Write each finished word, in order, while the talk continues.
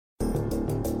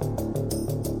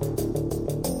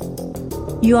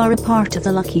You are a part of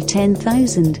the Lucky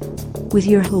 10,000 with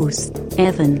your host,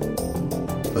 Evan.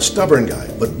 A stubborn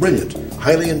guy, but brilliant,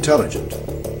 highly intelligent,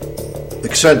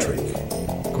 eccentric,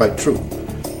 quite true.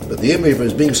 But the image of him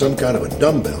as being some kind of a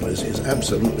dumbbell is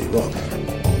absolutely wrong.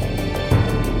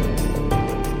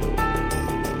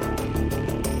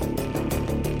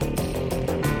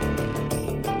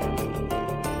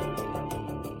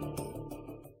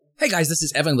 Hey guys, this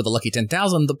is Evan with the Lucky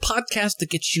 10,000, the podcast that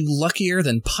gets you luckier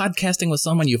than podcasting with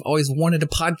someone you've always wanted to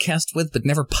podcast with but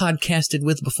never podcasted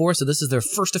with before. So this is their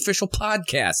first official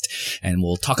podcast, and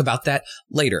we'll talk about that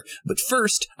later. But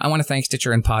first, I want to thank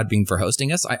Stitcher and Podbean for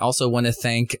hosting us. I also want to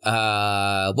thank,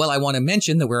 I want to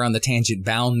mention that we're on the Tangent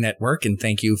Bound Network, and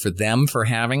thank you for them for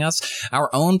having us. Our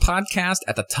own podcast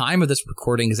at the time of this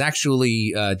recording is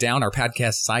actually down our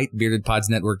podcast site,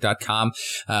 beardedpodsnetwork.com.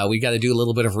 We got to do a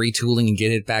little bit of retooling and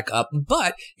get it back up.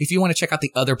 But if you want to check out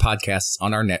the other podcasts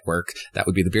on our network, that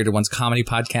would be the Bearded Ones Comedy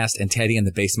Podcast and Teddy and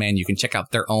the Bassman. You can check out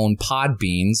their own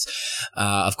Podbeans.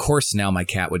 Of course, now my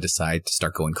cat would decide to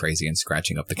start going crazy and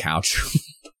scratching up the couch.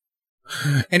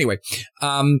 Anyway,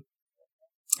 and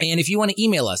if you want to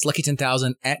email us,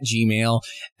 lucky10,000@gmail,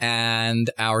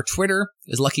 and our Twitter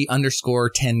is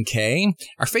lucky_10K,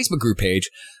 our Facebook group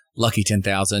page, Lucky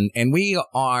 10,000, and we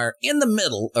are in the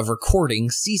middle of recording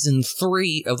season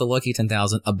 3 of the Lucky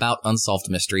 10,000 about unsolved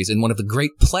mysteries. And one of the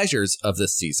great pleasures of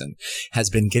this season has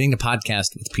been getting to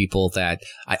podcast with people that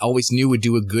I always knew would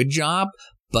do a good job,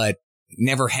 but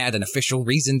never had an official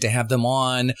reason to have them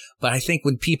on. But I think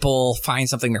when people find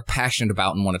something they're passionate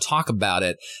about and want to talk about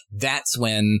it, that's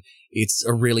when it's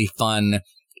a really fun,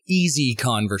 easy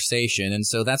conversation. And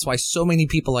so that's why so many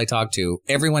people I talk to,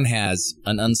 everyone has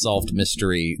an unsolved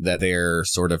mystery that they're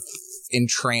sort of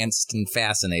entranced and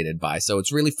fascinated by. So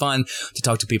it's really fun to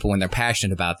talk to people when they're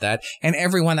passionate about that. And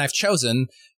everyone I've chosen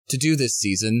to do this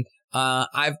season,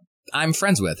 I'm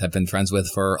friends with, have been friends with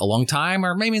for a long time,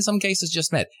 or maybe in some cases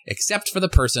just met, except for the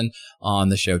person on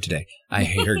the show today. I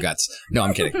hate her guts. No,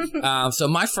 I'm kidding. So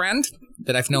my friend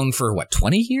that I've known for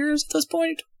 20 years at this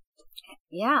point?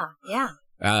 Yeah.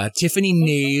 Tiffany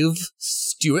Nave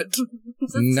Stewart,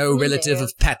 no relative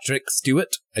of Patrick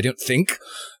Stewart, I don't think,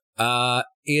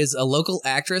 is a local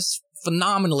actress,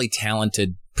 phenomenally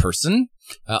talented person,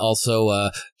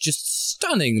 also just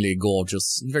stunningly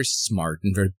gorgeous, very smart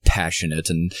and very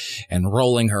passionate and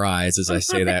rolling her eyes as I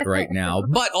say that right now,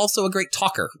 but also a great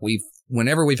talker.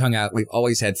 Whenever we've hung out, we've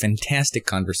always had fantastic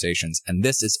conversations, and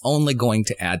this is only going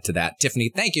to add to that.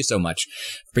 Tiffany, thank you so much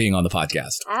for being on the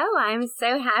podcast. Oh, I'm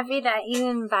so happy that you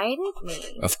invited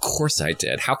me. Of course I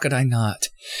did. How could I not?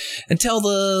 And tell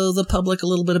the public a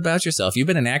little bit about yourself. You've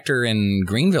been an actor in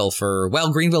Greenville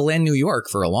and New York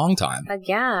for a long time. I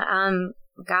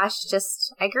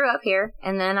grew up here,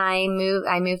 and then I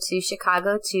moved to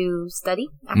Chicago to study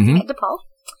acting at DePaul.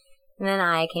 And then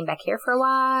I came back here for a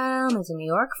while, moved to New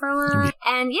York for a while.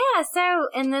 And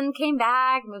and then came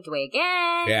back, moved away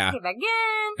again, came back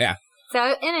again. Yeah.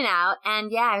 So in and out.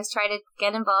 And I was trying to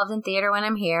get involved in theater when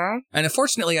I'm here. And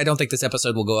unfortunately, I don't think this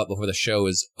episode will go up before the show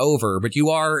is over, but you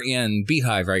are in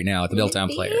Beehive right now at the Milltown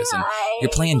Players. And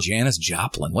you're playing Janis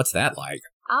Joplin. What's that like?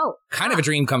 Oh. Kind of a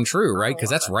dream come true, right?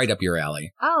 Because that's right up your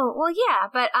alley. Oh, well, yeah.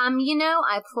 But,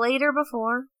 I played her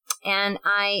before. And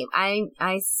I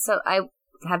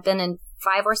have been in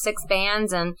 5 or 6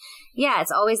 bands, and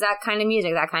it's always that kind of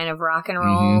music, that kind of rock and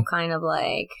roll, kind of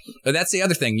like. But that's the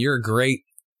other thing. You're a great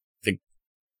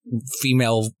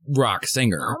female rock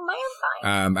singer. Oh, man,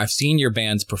 fine. I've seen your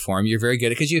bands perform. You're very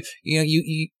good at because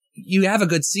you have a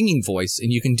good singing voice,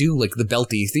 and you can do like the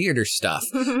belty theater stuff.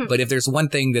 But if there's one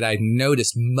thing that I've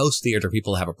noticed most theater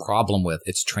people have a problem with,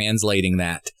 it's translating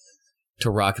that to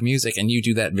rock music, and you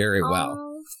do that very well.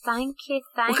 Thank you.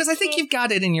 Because I think you've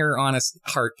got it in your honest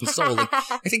heart and soul.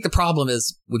 I think the problem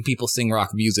is when people sing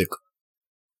rock music,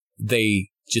 they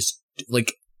just,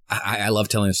 I love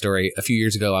telling a story. A few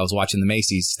years ago, I was watching the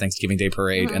Macy's Thanksgiving Day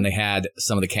Parade, and they had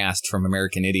some of the cast from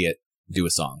American Idiot do a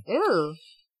song. Ooh.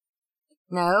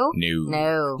 No?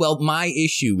 No. Well, my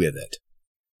issue with it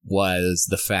was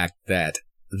the fact that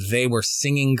they were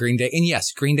singing Green Day. And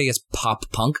yes, Green Day is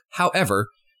pop punk. However,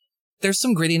 there's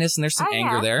some grittiness and there's some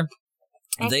anger there.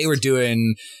 They were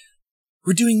doing,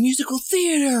 we're doing musical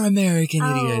theater, American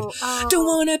Idiot. Don't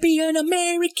want to be an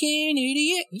American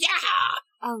Idiot. Yeah.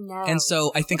 Oh, no. And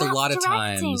so I think a lot of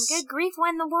times. Good grief,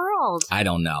 when the world. I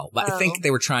don't know. But I think they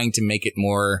were trying to make it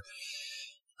more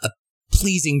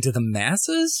pleasing to the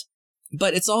masses.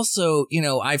 But it's also,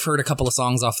 I've heard a couple of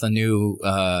songs off the new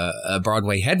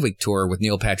Broadway Hedwig tour with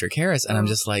Neil Patrick Harris. And I'm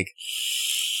just like,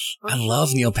 I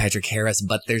love Neil Patrick Harris,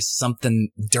 but there's something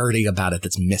dirty about it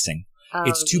that's missing.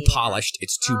 It's too polished.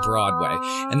 It's too Broadway.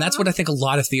 And that's what I think a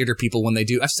lot of theater people, when they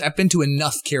do, I've been to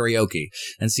enough karaoke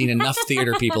and seen enough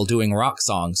theater people doing rock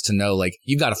songs to know, like,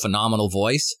 you've got a phenomenal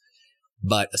voice,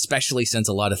 but especially since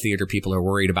a lot of theater people are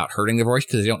worried about hurting their voice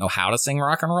because they don't know how to sing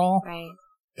rock and roll. Right.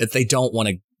 If they don't want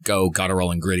to go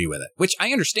guttural and gritty with it, which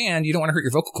I understand. You don't want to hurt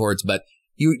your vocal cords, but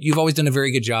you've always done a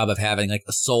very good job of having like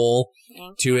a soul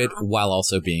to it while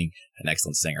also being an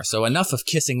excellent singer. So enough of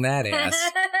kissing that ass.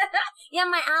 Yeah,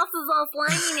 my ass is all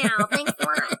slimy now. Thanks a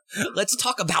lot. Let's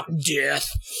talk about death.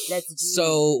 Let's do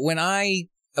So when I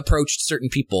approached certain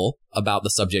people about the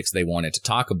subjects they wanted to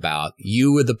talk about,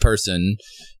 you were the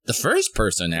first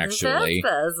person actually,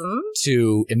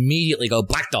 to immeally go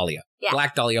Black Dahlia. Yeah.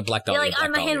 Black Dahlia, Black Dahlia. Yeah, like,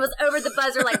 Black my hand was over the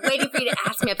buzzer, like waiting for you to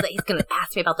ask me. I was like, he's going to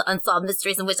ask me about the unsolved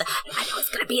mysteries, in which I know it's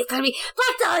going to be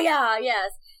Black Dahlia.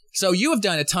 Yes. So you have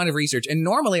done a ton of research, and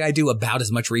normally I do about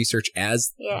as much research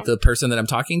as Yeah. the person that I'm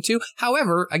talking to.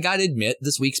 However, I got to admit,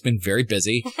 this week's been very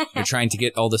busy. I'm trying to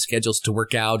get all the schedules to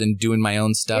work out and doing my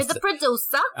own stuff. You're the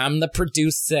producer. I'm the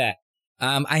producer.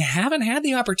 I haven't had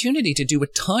the opportunity to do a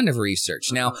ton of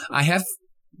research. Now,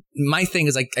 my thing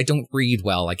is I don't read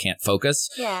well. I can't focus.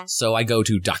 Yeah. So I go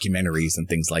to documentaries and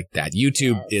things like that.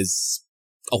 YouTube is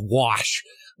awash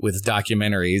with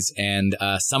documentaries, and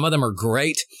some of them are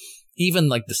great. Even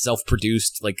like the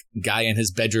self-produced like guy in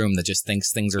his bedroom that just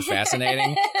thinks things are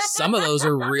fascinating. Some of those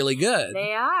are really good.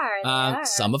 They are.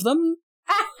 Some of them,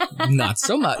 not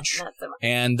so much. Not so much.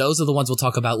 And those are the ones we'll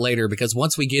talk about later, because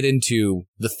once we get into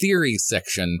the theory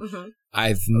section,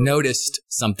 I've noticed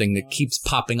something that keeps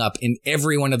popping up in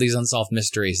every one of these unsolved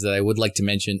mysteries that I would like to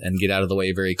mention and get out of the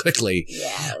way very quickly.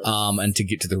 Yes. And to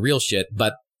get to the real shit.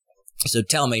 But so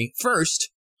tell me first,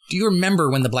 do you remember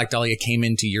when the Black Dahlia came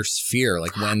into your sphere?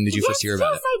 Like, when did you first hear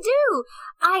about it? Yes, I do.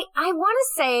 I want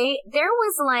to say there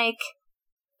was like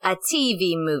a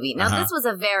TV movie. Now, this was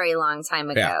a very long time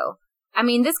ago. Yeah. I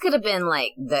mean, this could have been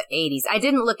like the 80s. I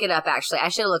didn't look it up, actually. I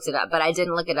should have looked it up, but I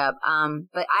didn't look it up.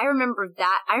 But I remember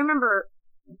that. I remember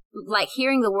like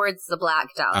hearing the words "the Black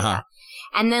Dahlia,"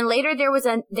 and then later there was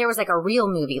like a real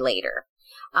movie later.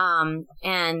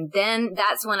 And then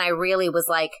that's when I really was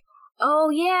like, oh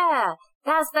yeah,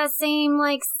 that's that same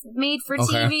like made for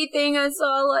TV thing I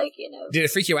saw. Like, you know, did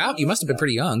it freak you out? You must have been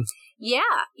pretty young. Yeah,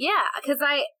 because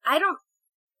I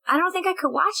don't think I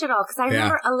could watch it all, because I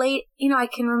remember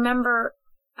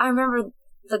I remember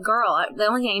the girl. The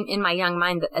only thing in my young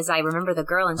mind is I remember the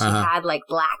girl, and she had like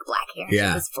black hair. She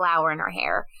had this flower in her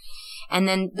hair. And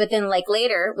then, but then like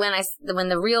later when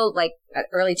the real like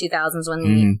early 2000s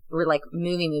when the like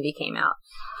movie came out,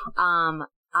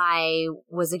 I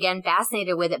was again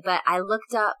fascinated with it, but I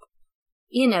looked up,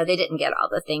 you know, they didn't get all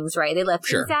the things right. They left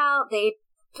things out. They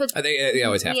put, they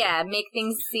always have to. make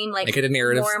things seem like make it a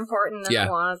narrative. More important than it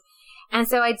was. And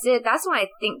so I did. That's when I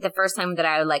think the first time that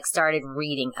I like started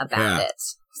reading about it.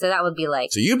 So that would be like.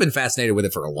 So you've been fascinated with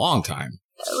it for a long time.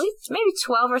 At least maybe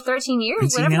 12 or 13 years.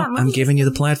 And see, now I'm giving you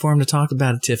the platform to talk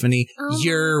about it, Tiffany. Oh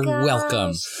You're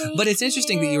welcome. But it's you.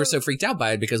 interesting that you were so freaked out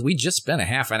by it, because we just spent a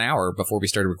half an hour before we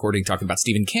started recording talking about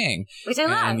Stephen King. Which I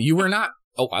love. And you were not.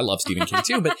 Oh, I love Stephen King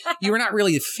too, but you were not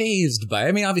really fazed by it.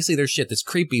 I mean, obviously there's shit that's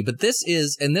creepy, but this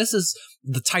is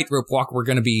the tightrope walk we're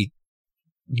going to be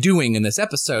doing in this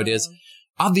episode is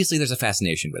obviously there's a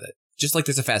fascination with it. Just like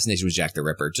there's a fascination with Jack the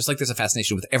Ripper, just like there's a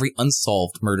fascination with every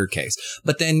unsolved murder case.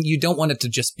 But then you don't want it to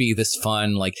just be this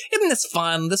fun, like, isn't this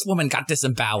fun? This woman got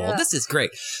disemboweled. Yeah. This is great.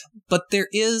 But there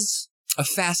is a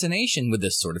fascination with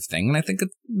this sort of thing. And I think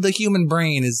the human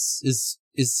brain is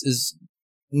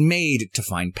made to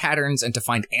find patterns and to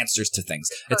find answers to things.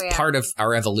 It's part of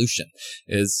our evolution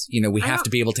is, you know, we have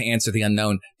to be able to answer the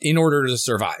unknown in order to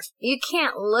survive. You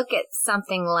can't look at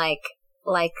something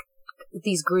like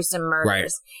these gruesome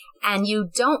murders. And you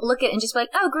don't look at it and just be like,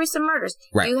 oh, gruesome murders.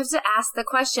 Right. You have to ask the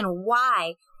question,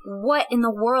 why? What in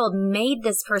the world made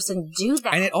this person do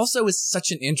that? And it also is such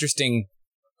an interesting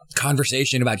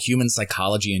conversation about human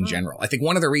psychology in general. I think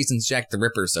one of the reasons Jack the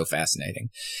Ripper is so fascinating,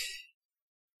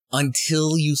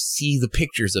 until you see the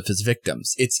pictures of his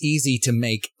victims, it's easy to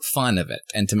make fun of it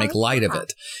and to make light of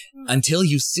it. Until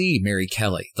you see Mary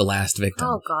Kelly, the last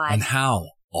victim, and how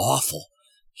awful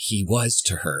he was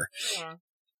to her.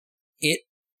 Yeah.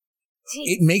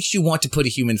 It makes you want to put a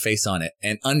human face on it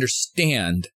and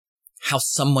understand how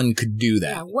someone could do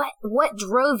that. Yeah, what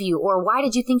drove you, or why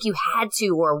did you think you had to,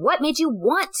 or what made you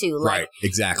want to? Like, right,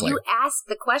 exactly. You ask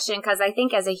the question, because I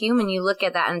think as a human, you look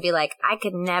at that and be like, I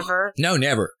could never. No,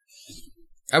 never.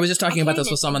 I was just talking about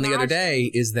this with someone the other day,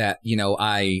 is that, you know,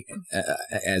 I,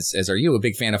 as are you, a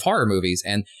big fan of horror movies,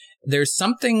 and there's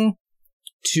something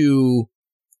to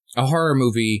a horror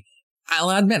movie. I'll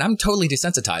admit, I'm totally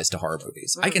desensitized to horror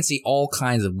movies. I can see all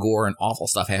kinds of gore and awful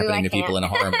stuff happening to people in a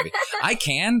horror movie. I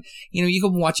can. You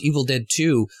can watch Evil Dead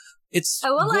 2. It's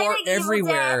gore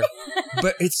everywhere,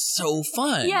 but it's so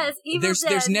fun. Yes,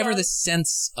 there's never the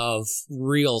sense of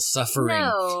real suffering.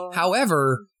 No.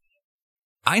 However,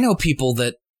 I know people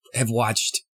that have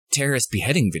watched terrorist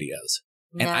beheading videos.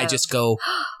 And I just go,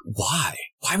 why?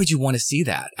 Why would you want to see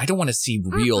that? I don't want to see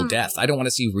real death. I don't want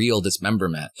to see real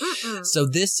dismemberment. So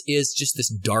this is just this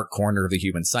dark corner of the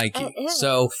human psyche. It is.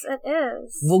 So it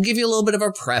is. We'll give you a little bit of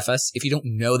a preface. If you don't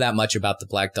know that much about the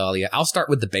Black Dahlia, I'll start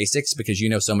with the basics because you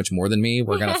know so much more than me.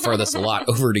 We're going to throw this a lot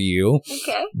over to you.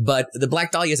 Okay. But the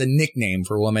Black Dahlia is a nickname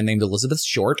for a woman named Elizabeth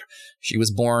Short. She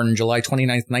was born July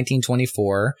 29th,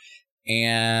 1924.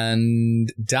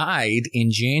 And died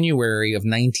in January of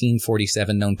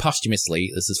 1947, known posthumously,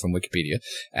 this is from Wikipedia,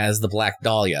 as the Black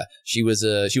Dahlia. She was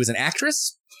an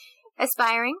actress?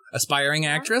 Aspiring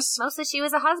Actress? Mostly she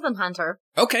was a husband hunter.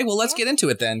 Okay, well, let's get into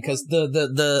it then, because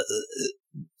the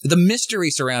mystery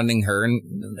surrounding her, and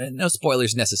no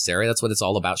spoilers necessary, that's what it's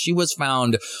all about. She was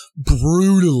found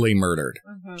brutally murdered.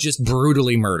 Just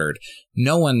brutally murdered.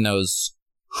 No one knows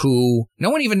who, no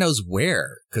one even knows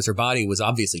where, because her body was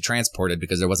obviously transported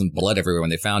because there wasn't blood everywhere when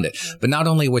they found it. But not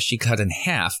only was she cut in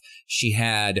half, she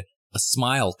had a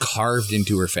smile carved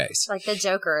into her face. Like the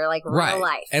Joker, like real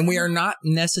life. And we are not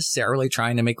necessarily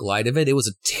trying to make light of it. It was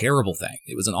a terrible thing.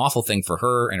 It was an awful thing for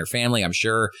her and her family, I'm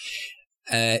sure.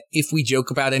 If we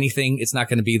joke about anything, it's not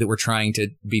going to be that we're trying to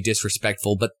be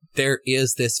disrespectful, but there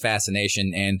is this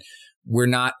fascination, and we're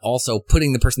not also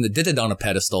putting the person that did it on a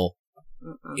pedestal.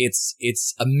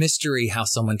 It's a mystery how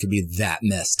someone could be that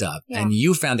messed up. Yeah. And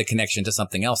you found a connection to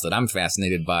something else that I'm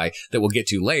fascinated by that we'll get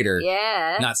to later.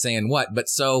 Yeah. Not saying what, but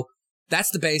so that's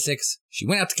the basics. She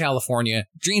went out to California,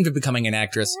 dreamed of becoming an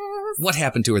actress. Yes. What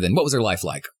happened to her then? What was her life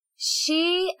like?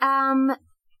 She, when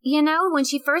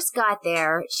she first got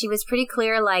there, she was pretty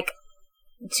clear, like,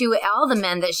 to all the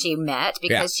men that she met,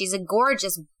 because she's a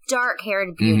gorgeous,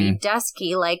 dark-haired beauty,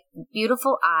 dusky, like,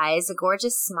 beautiful eyes, a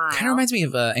gorgeous smile. Kind of reminds me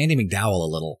of Andie MacDowell a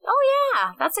little. Oh,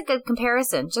 yeah. That's a good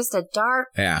comparison. Just a dark,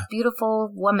 beautiful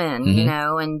woman,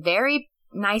 and very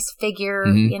nice figure,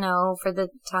 for the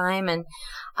time. And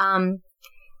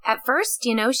at first,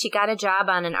 she got a job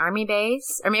on an Army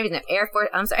base, or maybe the Air Force.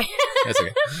 I'm sorry. That's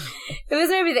okay. It was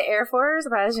maybe the Air Force.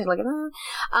 I was just looking at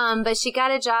that. But she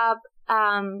got a job,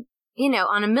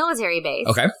 on a military base.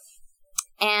 Okay.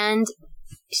 And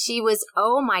she was,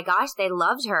 oh my gosh, they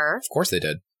loved her. Of course they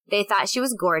did. They thought she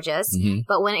was gorgeous.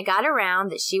 But when it got around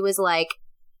that she was like,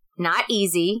 not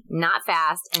easy, not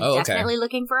fast, and definitely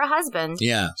looking for a husband,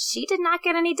 she did not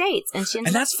get any dates. And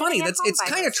that's funny. It's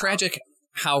kind of tragic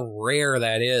how rare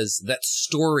that is. That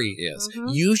story is.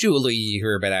 Usually you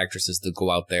hear about actresses that go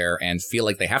out there and feel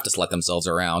like they have to slut themselves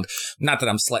around. Not that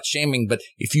I'm slut shaming, but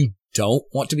if you don't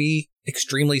want to be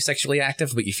extremely sexually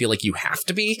active, but you feel like you have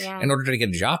to be in order to get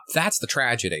a job, that's the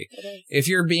tragedy. If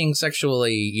you're being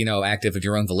sexually, active of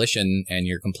your own volition and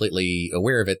you're completely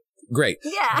aware of it, great.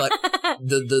 Yeah. But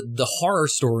the horror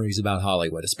stories about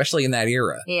Hollywood, especially in that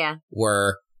era,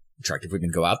 were attractive women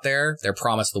go out there, they're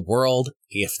promised the world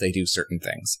if they do certain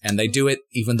things. And they do it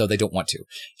even though they don't want to.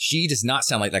 She does not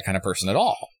sound like that kind of person at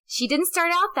all. She didn't start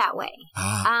out that way.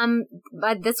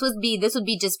 But this would be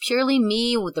just purely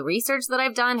me with the research that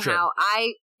I've done, how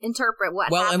I interpret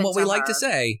what happened and what we like to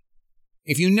say,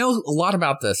 if you know a lot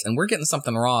about this and we're getting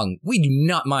something wrong, we do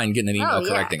not mind getting an email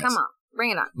correcting us. Come on. Bring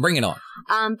it on. Bring it on.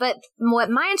 But what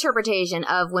my interpretation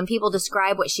of when people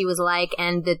describe what she was like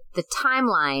and the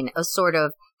timeline of sort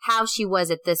of how she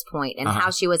was at this point and how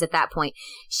she was at that point,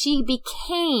 she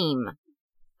became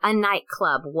a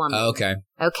nightclub woman. Okay.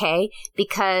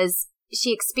 Because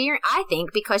she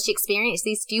experienced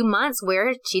these few months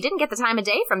where she didn't get the time of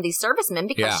day from these servicemen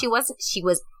because she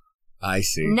was I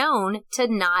see. known to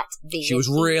not be. She was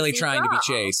really trying to be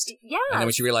chaste. Yeah. And then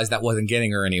when she realized that wasn't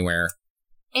getting her anywhere.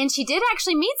 And she did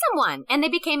actually meet someone, and they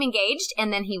became engaged,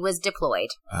 and then he was deployed.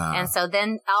 And so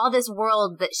then all this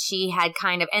world that she had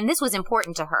kind of, and this was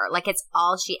important to her, like it's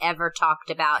all she ever talked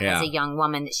about as a young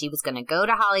woman, that she was going to go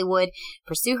to Hollywood,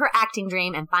 pursue her acting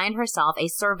dream, and find herself a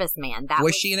serviceman.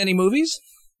 Was she in any movies?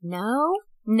 No.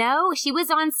 She was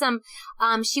on some,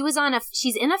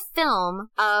 she's in a film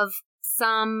of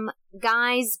some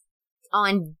guys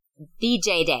on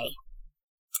VJ Day.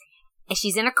 And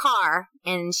she's in a car,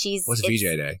 and What's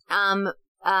VJ Day?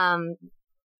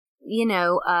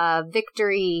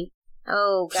 Victory.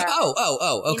 Oh, God.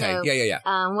 Oh, okay. Yeah.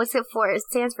 What's it for? It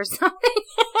stands for something.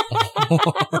 Look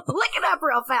it up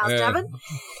real fast, Devin.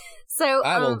 So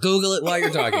I will Google it while you're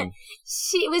talking.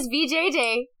 It was VJ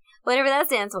Day, whatever that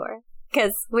stands for.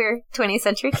 because we're 20th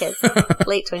century kids,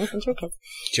 late 20th century kids.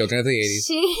 Children of the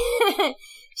 80s.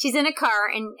 She's in a car,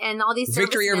 and all these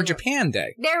Victory over servicemen Japan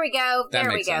Day. There we go. That There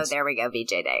we makes go. sense. There we go.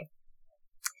 VJ Day.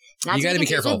 Not You to gotta be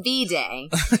confused careful. with V-Day.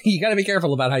 You got to be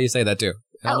careful about how you say that too.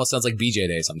 It almost sounds like BJ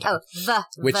Day sometimes.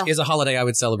 Which is a holiday I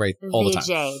would celebrate all the time.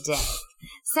 VJ Day.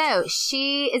 So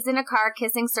she is in a car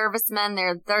kissing servicemen.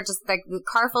 They're just like the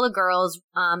car full of girls.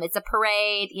 It's a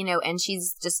parade, and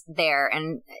she's just there.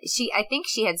 And I think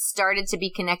she had started to be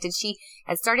connected. She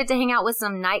had started to hang out with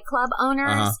some nightclub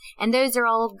owners, and those are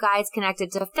all guys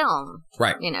connected to film.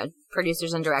 Right.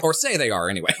 Producers and directors. Or say they are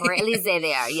anyway. Or at least say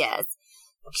they are, yes.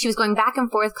 She was going back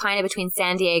and forth kind of between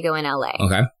San Diego and LA.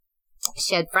 Okay.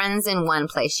 She had friends in one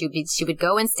place. She would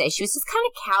go and stay. She was just kind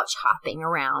of couch hopping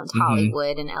around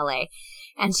Hollywood and LA.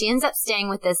 And she ends up staying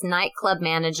with this nightclub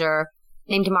manager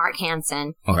named Mark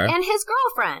Hansen and his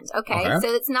girlfriend. Okay.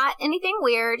 So it's not anything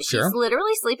weird. Sure. She's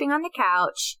literally sleeping on the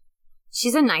couch.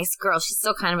 She's a nice girl. She's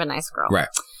still kind of a nice girl. Right.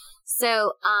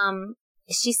 So,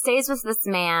 she stays with this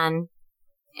man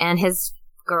and his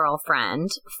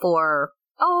girlfriend for,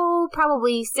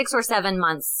 probably 6 or 7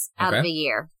 months out of a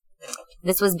year.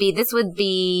 This is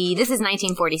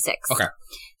 1946. Okay.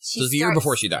 So the year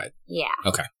before she died. Yeah.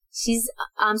 Okay. She's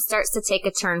starts to take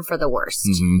a turn for the worst,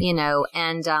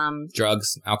 and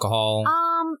drugs, alcohol.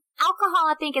 Alcohol,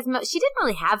 I think, she didn't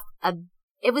really have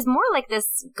it was more like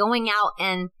this going out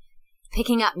and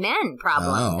picking up men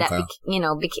problem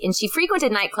and she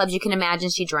frequented nightclubs. You can imagine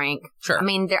she drank. Sure. I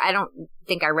mean, I don't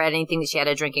think I read anything that she had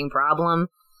a drinking problem,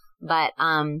 but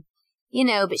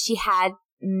but she had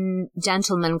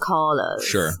gentlemen callers.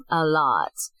 Sure. A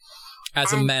lot.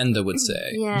 As Amanda would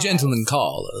say, gentlemen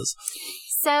callers.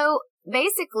 So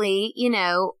basically,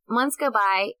 months go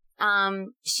by.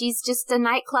 She's just a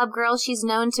nightclub girl. She's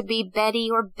known to be Betty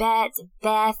or Beth.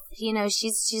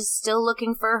 She's still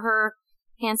looking for her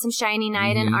handsome, shiny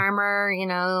knight in armor.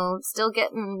 Still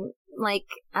getting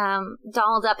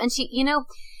dolled up. And she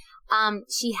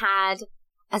had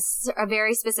a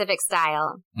very specific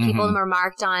style. People were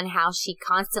marked on how she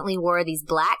constantly wore these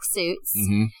black suits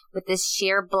with this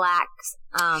sheer black.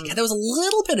 There was a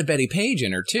little bit of Betty Page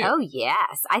in her too. Oh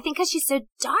yes, I think because she's so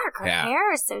dark, her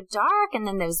hair is so dark, and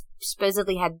then those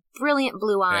supposedly had brilliant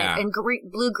blue eyes and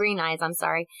blue-green eyes. I'm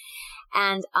sorry,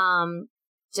 and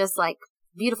just like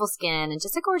beautiful skin and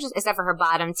just a gorgeous, except for her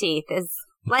bottom teeth is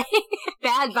like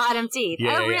bad bottom teeth.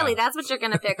 Really? That's what you're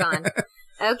gonna pick on?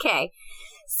 Okay.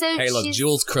 So hey, look,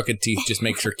 Jules' crooked teeth just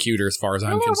makes her cuter as far as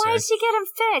I'm concerned. Why did she get them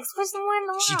fixed? What's the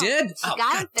one? She did? She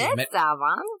got them fixed,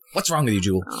 Alvon. What's wrong with you,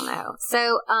 Jules? I don't know.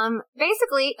 So,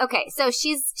 basically, okay, so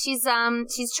she's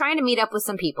trying to meet up with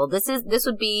some people. This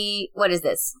would be, what is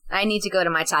this? I need to go to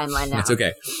my timeline now. That's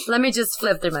okay. Let me just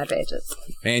flip through my pages.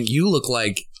 Man, you look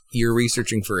like you're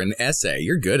researching for an essay.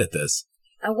 You're good at this.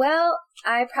 Well,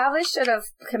 I probably should have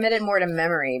committed more to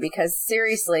memory because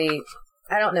seriously,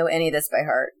 I don't know any of this by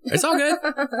heart. It's all good.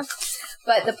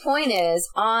 But the point is,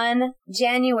 on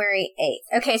January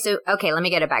 8th. Okay, let me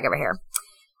get it back over here.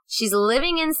 She's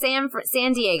living in San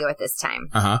Diego at this time.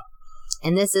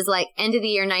 And this is like end of the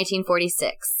year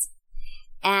 1946.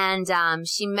 And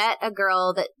she met a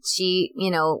girl that she,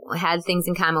 had things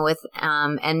in common with,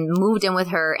 and moved in with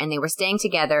her, and they were staying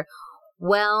together.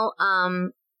 Well,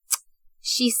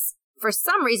 for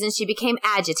some reason, she became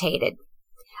agitated.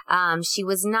 She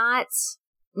was not,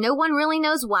 no one really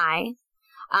knows why,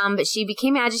 but she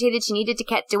became agitated. She needed to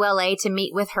get to LA to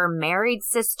meet with her married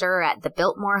sister at the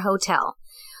Biltmore Hotel.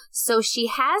 So she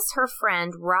has her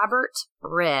friend, Robert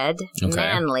Red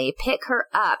Manley, pick her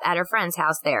up at her friend's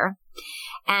house there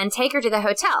and take her to the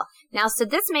hotel. Now, so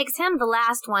this makes him the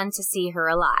last one to see her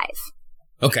alive.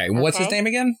 Okay. What's his name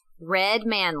again? Red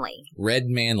Manley. Red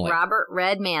Manley. Robert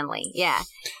Red Manley. Yeah.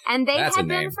 And they had been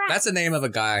friends. That's the name of a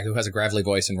guy who has a gravelly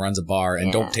voice and runs a bar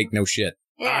and don't take no shit.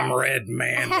 Yeah. I'm Red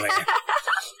Manley.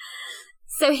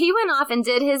 So he went off and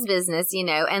did his business,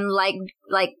 and like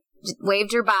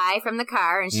waved her by from the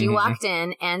car, and she walked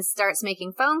in and starts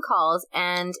making phone calls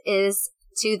and is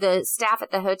to the staff at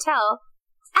the hotel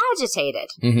agitated,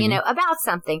 about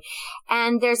something.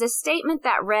 And there's a statement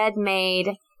that Red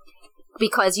made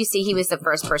because, you see, he was the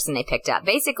first person they picked up.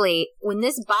 Basically, when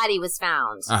this body was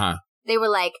found, they were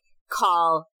like,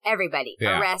 call everybody,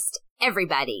 arrest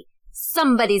everybody.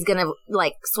 Somebody's going to,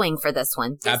 swing for this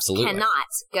one. This Absolutely. cannot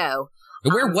go.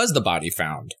 Where was the body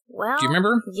found? Well, do you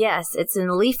remember? Yes, it's in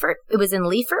Leifert. It was in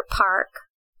Leifert Park,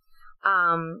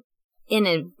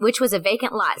 which was a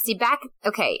vacant lot. See,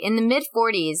 in the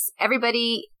mid-40s,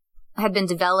 everybody had been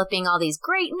developing all these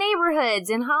great neighborhoods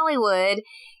in Hollywood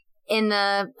in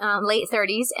the late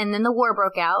 30s, and then the war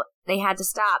broke out. They had to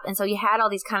stop, and so you had all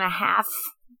these kind of half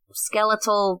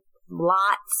skeletal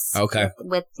lots. Okay.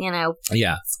 With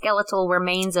Yeah. skeletal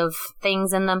remains of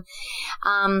things in them.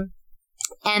 And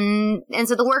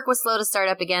so the work was slow to start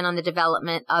up again on the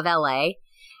development of LA.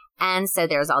 And so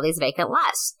there's all these vacant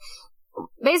lots.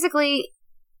 Basically,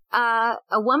 a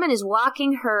woman is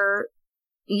walking her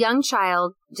young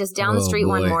child just down the street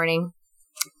one morning.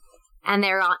 And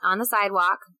they're on the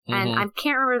sidewalk. And I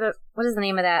can't remember what is the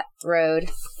name of that road?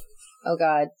 Oh,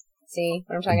 God. See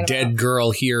what I'm talking about? Dead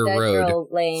Girl Here Dead Road. Girl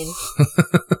Lane.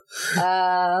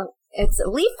 It's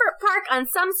Leifert Park on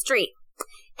some street.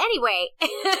 Anyway.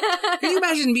 Can you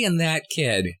imagine being that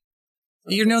kid?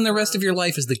 You're known the rest of your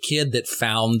life as the kid that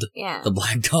found the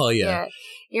Black Dahlia. Yeah.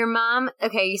 Your mom,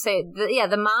 okay, you say,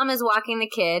 the mom is walking the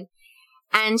kid,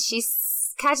 and she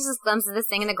catches a glimpse of this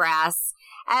thing in the grass.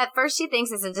 At first, she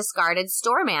thinks it's a discarded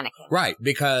store mannequin. Right,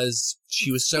 because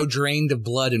she was so drained of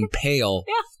blood and pale.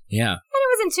 Yeah. And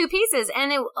it was in two pieces,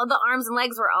 and the arms and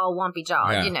legs were all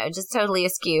wumpy-jawed, just totally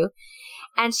askew.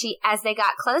 And as they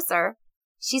got closer,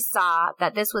 she saw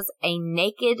that this was a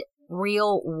naked,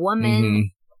 real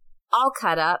woman, all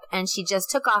cut up, and she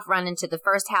just took off running to the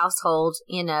first household,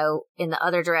 in the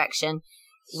other direction,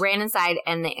 ran inside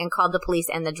and called the police,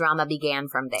 and the drama began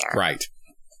from there. Right.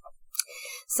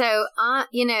 So,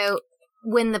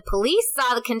 when the police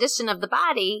saw the condition of the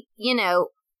body,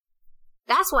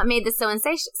 that's what made this so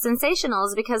sensational,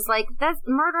 is because, that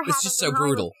murder happened. It's just so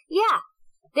brutal. Yeah.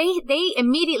 They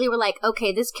immediately were like,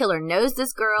 okay, this killer knows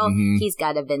this girl. He's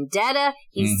got a vendetta.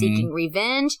 He's seeking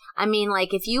revenge. I mean,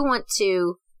 if you want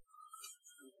to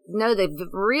know the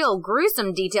real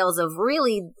gruesome details of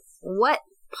really what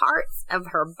parts of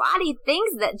her body,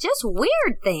 things that just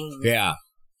weird things. Yeah.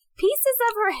 Pieces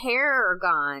of her hair are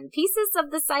gone. Pieces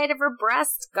of the side of her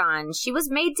breast gone. She was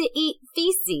made to eat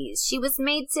feces. She was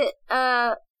made to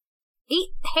eat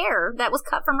hair that was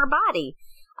cut from her body.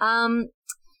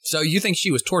 So you think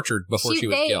she was tortured before she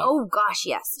was killed? Oh, gosh,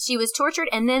 yes. She was tortured.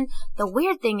 And then the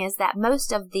weird thing is that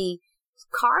most of the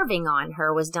carving on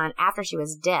her was done after she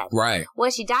was dead. Right.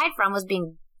 What she died from was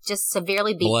being just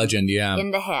severely beaten. Bludgeoned, yeah.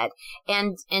 In the head.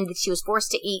 And she was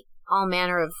forced to eat all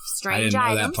manner of strange items. I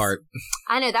didn't know that part.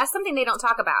 I know. That's something they don't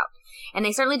talk about. And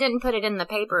they certainly didn't put it in the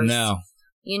papers. No.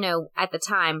 At the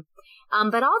time.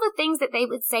 But all the things that they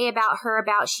would say about her,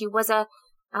 she was a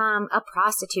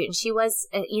prostitute, and she was,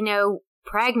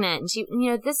 pregnant, and she,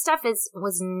 this stuff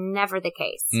was never the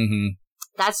case.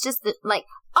 That's just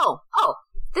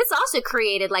this also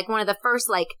created one of the first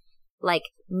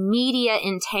media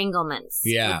entanglements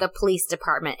with the police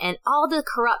department and all the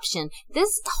corruption.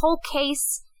 This whole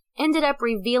case ended up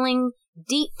revealing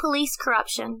deep police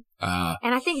corruption.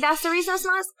 And I think that's the reason it's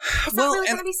not really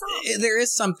going to be solved. There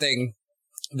is something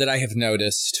that I have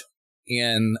noticed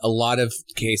in a lot of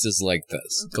cases like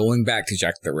this, going back to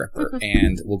Jack the Ripper,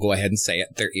 and we'll go ahead and say it,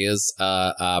 there is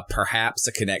perhaps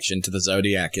a connection to the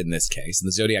Zodiac in this case. And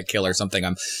the Zodiac Killer is something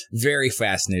I'm very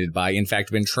fascinated by. In fact,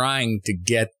 I've been trying to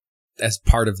get, as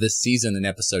part of this season, an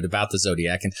episode about the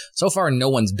Zodiac, and so far no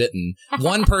one's bitten.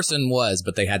 One person was,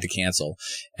 but they had to cancel.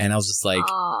 And I was just like,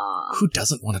 who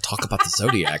doesn't want to talk about the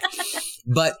Zodiac?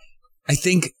 But I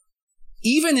think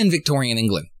even in Victorian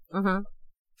England,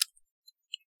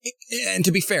 and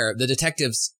to be fair, the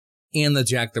detectives in the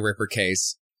Jack the Ripper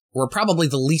case were probably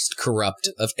the least corrupt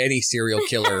of any serial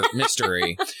killer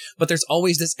mystery. But there's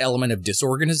always this element of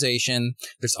disorganization.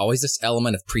 There's always this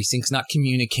element of precincts not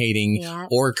communicating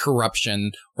or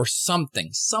corruption or something.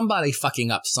 Somebody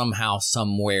fucking up somehow,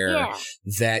 somewhere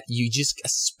that you just,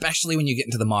 especially when you get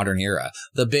into the modern era,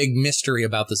 the big mystery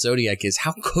about the Zodiac is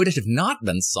how could it have not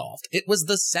been solved? It was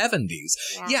the 70s.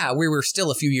 Yeah, we were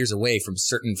still a few years away from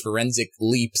certain forensic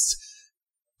leaps.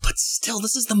 But still,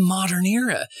 this is the modern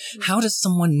era. How does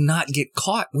someone not get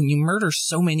caught when you murder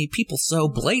so many people so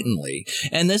blatantly?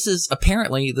 And this is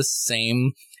apparently the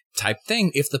same type thing.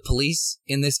 If the police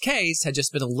in this case had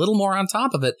just been a little more on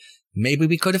top of it, maybe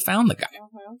we could have found the guy.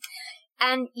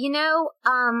 And,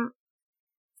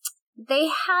 they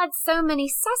had so many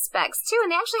suspects, too.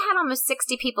 And they actually had almost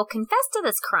 60 people confess to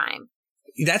this crime.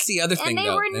 That's the other thing, and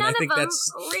though. Were none and I think of them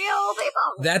that's real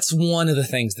people. That's one of the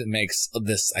things that makes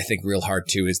this, I think, real hard,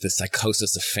 too, is the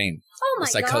psychosis of fame. Oh, my God.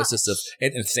 The psychosis of...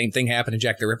 And the same thing happened in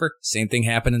Jack the Ripper. Same thing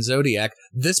happened in Zodiac.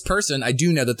 This person, I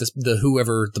do know that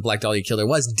whoever the Black Dahlia Killer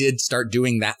was, did start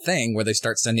doing that thing where they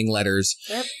start sending letters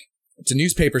to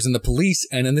newspapers and the police.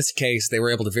 And in this case, they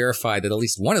were able to verify that at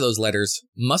least one of those letters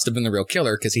must have been the real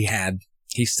killer because he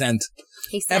sent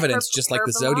evidence, just like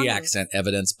the Zodiac sent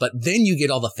evidence. But then you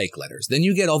get all the fake letters. Then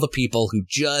you get all the people who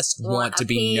just want to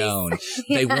be known.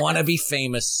 They want to be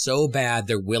famous so bad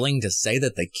they're willing to say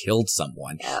that they killed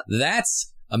someone.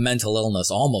 That's a mental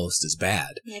illness almost as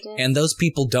bad. And those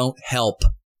people don't help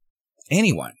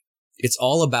anyone. It's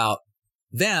all about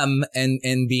them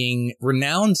and being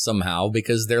renowned somehow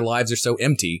because their lives are so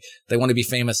empty. They want to be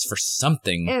famous for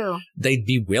something. Ew. They'd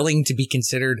be willing to be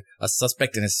considered a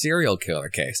suspect in a serial killer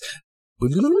case.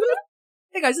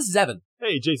 Hey guys, this is Evan.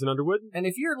 Hey, Jason Underwood. And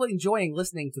if you're enjoying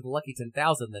listening to the Lucky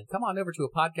 10,000, then come on over to a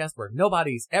podcast where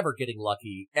nobody's ever getting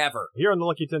lucky, ever. Here on the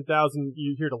Lucky 10,000,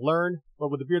 you're here to learn, but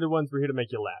with the Bearded Ones, we're here to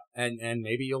make you laugh. And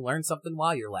maybe you'll learn something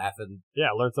while you're laughing.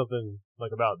 Yeah, learn something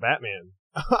like about Batman.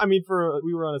 I mean,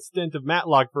 we were on a stint of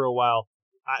Matlock for a while.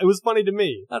 It was funny to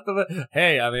me.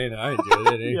 Hey, I mean, I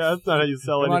enjoyed it. Yeah, that's not how you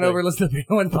sell Come anything. on over, listen to the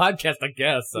one podcast, I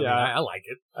guess. I mean, Yeah. I like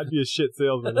it. I'd be a shit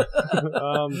salesman.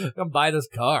 Come buy this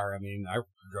car. I mean, I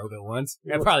drove it once.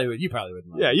 I probably would. You probably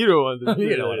wouldn't. Yeah, you don't want to.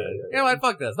 You know what it is. You know what?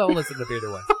 Fuck this. Don't listen to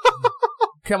Bearded Ones.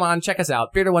 Come on, check us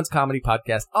out. Bearded Ones Comedy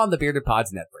Podcast on the Bearded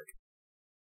Pods Network.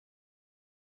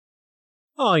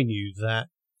 I knew that.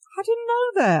 I didn't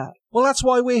know that. Well, that's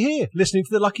why we're here, listening to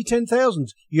the Lucky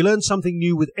 10,000. You learn something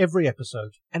new with every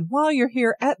episode. And while you're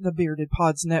here at the Bearded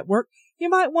Pods Network, you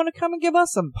might want to come and give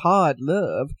us some pod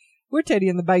love. We're Teddy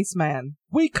and the Bassman.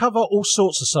 We cover all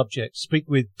sorts of subjects, speak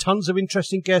with tons of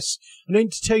interesting guests, and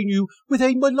entertain you with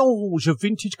a melange of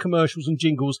vintage commercials and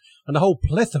jingles and a whole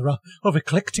plethora of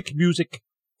eclectic music.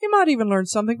 You might even learn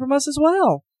something from us as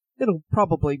well. It'll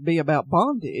probably be about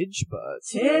bondage, but...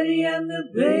 Teddy and the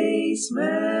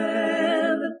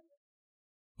Bassman.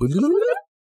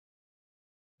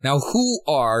 Now, who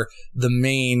are the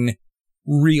main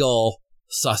real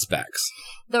suspects?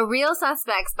 The real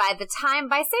suspects a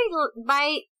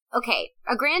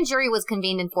grand jury was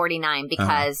convened in 49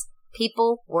 because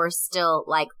people were still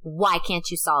like, why can't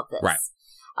you solve this? Right.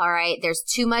 All right. There's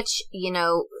too much,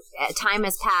 time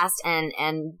has passed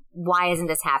and why hasn't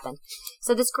this happened?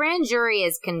 So this grand jury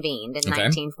is convened in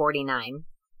 1949.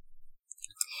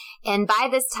 And by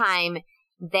this time,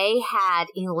 they had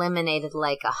eliminated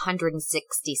like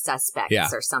 160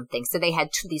 suspects or something. So they had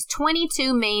these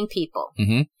 22 main people.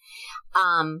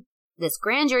 Mm-hmm. This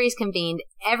grand jury is convened.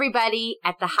 Everybody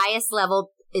at the highest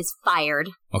level is fired.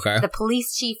 Okay. The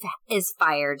police chief is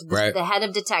fired. The head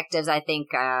of detectives, I think,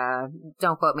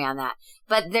 don't quote me on that.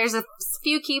 But there's a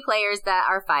few key players that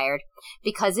are fired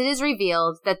because it is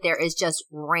revealed that there is just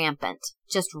rampant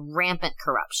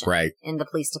corruption in the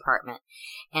police department.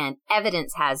 And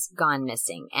evidence has gone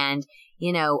missing. And,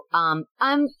 oh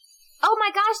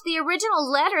my gosh, the original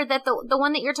letter that the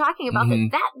one that you're talking about,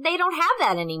 that they don't have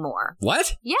that anymore.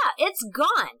 What? Yeah, it's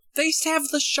gone. They used to have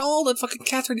the shawl that fucking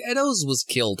Catherine Eddowes was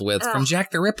killed with from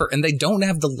Jack the Ripper, and they don't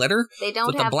have the letter? They don't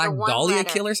with have the Black the one Dahlia letter.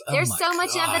 killers? There's so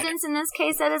much evidence in this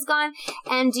case that is gone.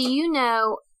 And do you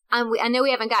know, I know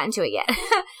we haven't gotten to it yet,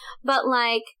 but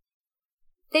like,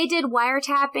 they did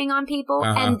wiretapping on people,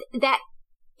 and that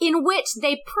in which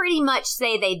they pretty much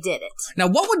say they did it. Now,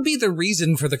 what would be the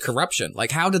reason for the corruption?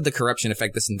 Like, how did the corruption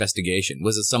affect this investigation?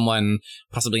 Was it someone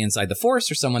possibly inside the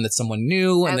force or someone that someone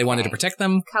knew and they wanted to protect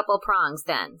them? Couple prongs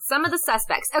then. Some of the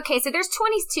suspects. Okay, so there's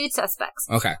 22 suspects.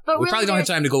 Okay. But we really probably don't have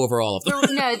time to go over all of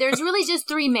them. No, there's really just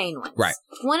three main ones. Right.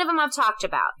 One of them I've talked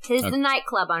about. His the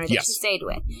nightclub owner that she stayed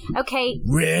with. Okay.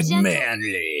 Red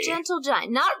Manley. Gentle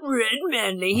Giant. Not Red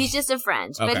Manley. He's just a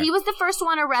friend. Okay. But he was the first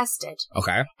one arrested.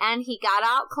 Okay. And he got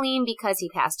out clean because he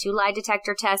passed 2 lie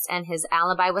detector tests and his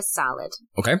alibi was solid.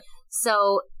 Okay.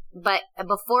 So, but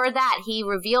before that, he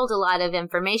revealed a lot of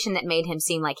information that made him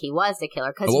seem like he was the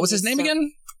killer. What was his name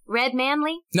again? Red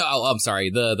Manley? No, I'm sorry.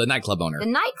 The nightclub owner. The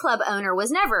nightclub owner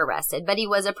was never arrested, but he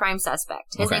was a prime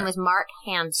suspect. His name was Mark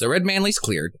Hansen. So Red Manley's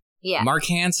cleared. Yeah. Mark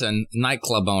Hansen,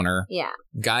 nightclub owner. Yeah.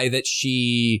 Guy that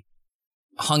she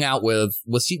hung out with.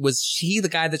 Was he the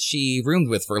guy that she roomed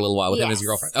with for a little while with him and his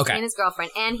girlfriend? Okay. And his girlfriend.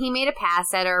 And he made a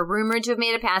pass at her, rumored to have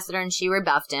made a pass at her, and she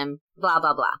rebuffed him. Blah,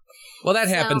 blah, blah. Well, that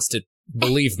happens to,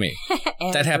 believe me,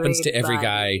 that happens to every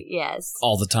guy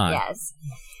all the time. Yes.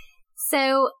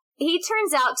 So he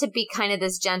turns out to be kind of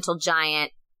this gentle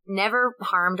giant, never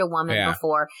harmed a woman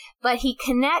before, but he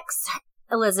connects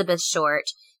Elizabeth Short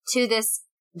to this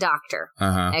doctor.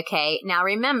 Okay. Now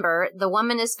remember, the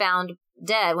woman is found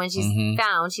dead. When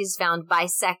she's found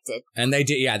bisected. And they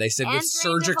did, they said with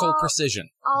surgical precision.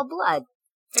 All blood.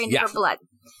 Drained of her blood.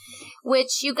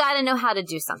 Which you gotta know how to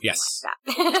do something like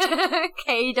that.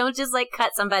 Okay, you don't just like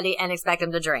cut somebody and expect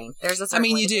them to drain. There's a certain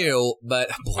way you do,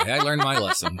 but boy, I learned my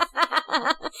lesson.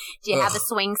 Do you have a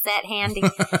swing set handy?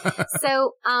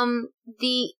 So,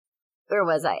 where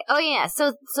was I? Oh yeah,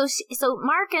 so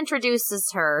Mark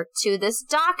introduces her to this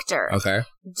doctor. Okay.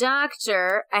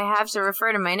 Doctor, I have to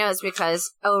refer to my notes because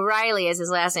O'Reilly is his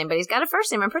last name, but he's got a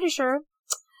first name, I'm pretty sure.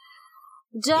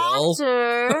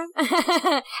 Doctor.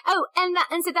 Oh,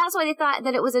 and so that's why they thought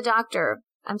that it was a doctor.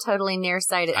 I'm totally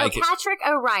nearsighted. I Oh, get- Patrick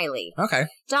O'Reilly. Okay.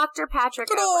 Dr. Patrick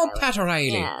Good O'Reilly. old Pat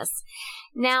O'Reilly. Yes.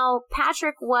 Now,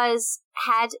 Patrick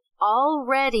had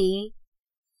already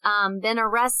been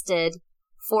arrested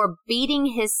for beating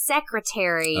his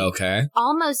secretary Okay.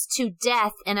 almost to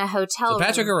death in a hotel So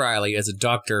Patrick room. O'Reilly is a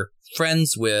doctor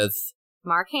friends with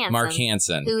Mark Hansen. Mark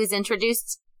Hansen. Who has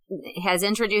introduced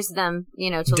them,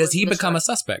 to Does he Elizabeth become Short. a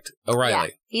suspect, O'Reilly?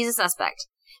 Yeah, he's a suspect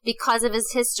because of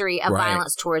his history of Right.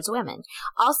 violence towards women.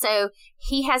 Also,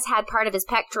 he has had part of his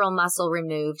pectoral muscle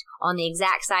removed on the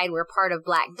exact side where part of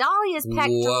Black Dahlia's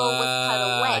pectoral was cut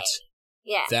away. What?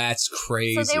 Yeah. That's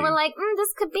crazy. So they were like,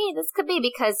 this could be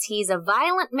because he's a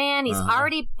violent man. He's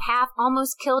already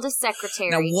almost killed his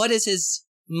secretary. Now, what is his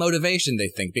motivation, they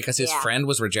think? Because his friend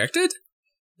was rejected?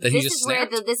 That he This just is where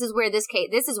snapped? this is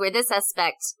where this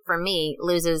suspect for me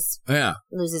loses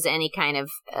any kind of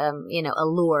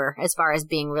allure as far as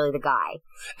being really the guy.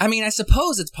 I mean, I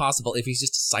suppose it's possible if he's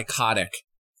just psychotic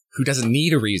who doesn't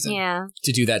need a reason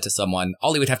to do that to someone.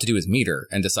 All he would have to do is meet her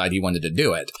and decide he wanted to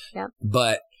do it. Yeah.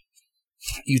 But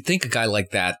you'd think a guy like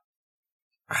that,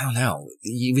 I don't know,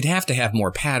 you would have to have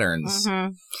more patterns.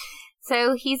 Mm-hmm.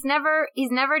 So he's never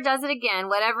does it again.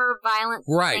 Whatever violent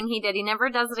thing he did, he never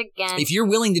does it again. If you're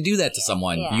willing to do that to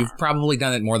someone, you've probably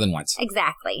done it more than once.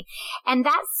 Exactly. And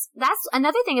that's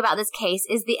another thing about this case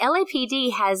is the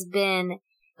LAPD has been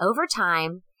over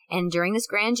time and during this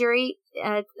grand jury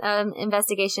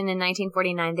investigation in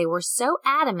 1949, they were so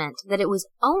adamant that it was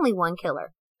only one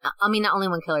killer. I mean, not only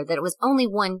one killer, that it was only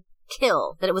one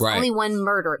kill, that it was only one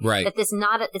murder, that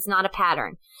it's not a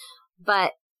pattern.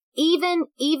 But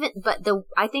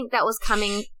I think that was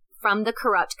coming from the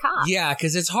corrupt cop. Yeah,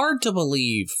 because it's hard to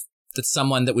believe that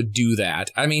someone that would do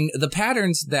that. I mean, the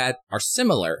patterns that are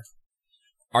similar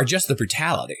are just the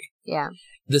brutality. Yeah.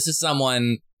 This is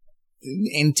someone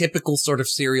in typical sort of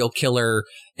serial killer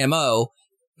MO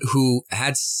who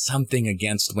had something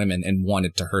against women and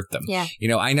wanted to hurt them. Yeah.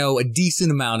 I know a decent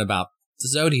amount about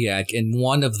Zodiac, and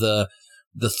one of the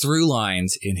through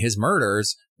lines in his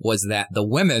murders was that the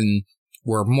women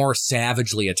were more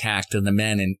savagely attacked than the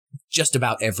men in just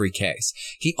about every case.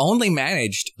 He only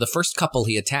managed the first couple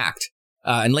he attacked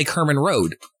in Lake Herman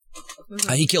Road.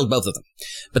 Mm-hmm. He killed both of them.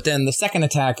 But then the second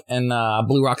attack in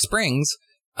Blue Rock Springs,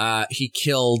 he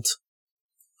killed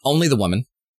only the woman.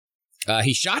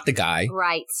 He shot the guy,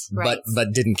 right,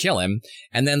 but didn't kill him.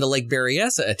 And then the Lake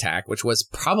Berryessa attack, which was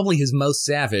probably his most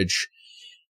savage,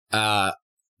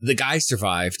 the guy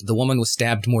survived. The woman was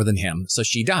stabbed more than him, so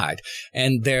she died.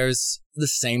 And there's the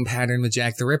same pattern with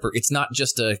Jack the Ripper. It's not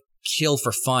just a kill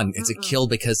for fun. It's a kill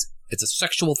because it's a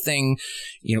sexual thing.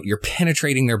 You're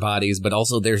penetrating their bodies, but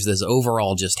also there's this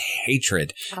overall just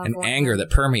hatred and anger that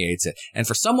permeates it. And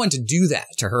for someone to do that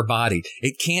to her body,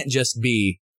 it can't just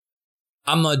be,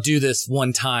 I'm going to do this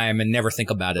one time and never think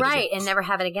about it right, again. And never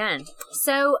have it again.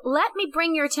 So let me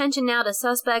bring your attention now to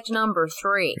suspect number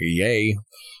 3. Yay.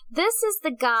 This is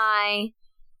the guy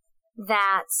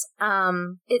that,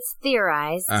 it's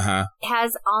theorized,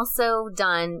 has also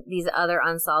done these other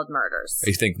unsolved murders.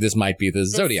 I think this might be the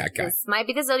Zodiac guy. This might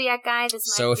be the Zodiac guy.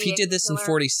 So if he did this in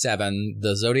 47,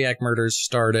 the Zodiac murders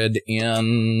started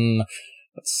in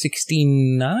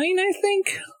 69, I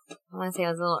think? I want to say it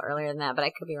was a little earlier than that, but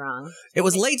I could be wrong. It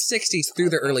was late 60s through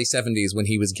the early 70s when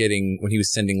he was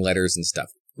sending letters and stuff,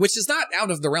 which is not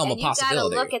out of the realm of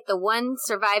possibility. You gotta look at the one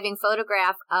surviving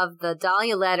photograph of the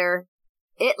Dahlia letter.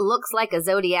 It looks like a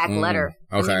Zodiac letter.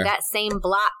 Okay. I mean, that same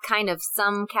block, kind of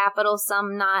some capital,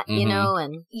 some not, and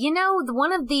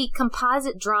one of the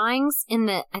composite drawings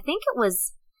I think it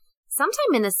was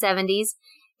sometime in the 70s,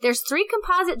 there's 3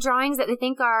 composite drawings that they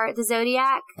think are the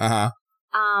Zodiac.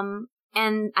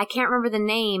 And I can't remember the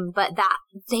name, but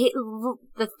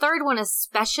the third one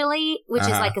especially, which is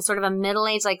like a sort of a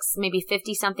middle-aged, like maybe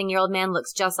 50-something-year-old man,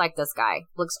 looks just like this guy.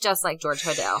 Looks just like George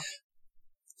Hodel.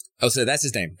 Oh, so that's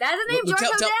his name. That's his name, George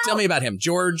Hodel. Tell me about him.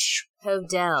 George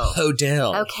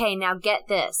Hodel. Okay, now get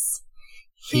this.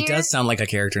 He does sound like a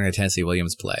character in a Tennessee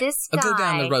Williams play. I'll go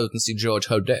down the road and see George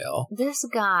Hodel. This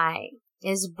guy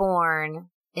is born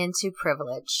into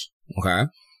privilege. Okay.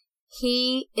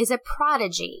 He is a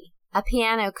prodigy. A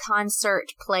piano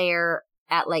concert player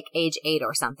at like age 8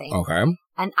 or something. Okay.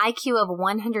 An IQ of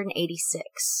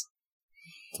 186.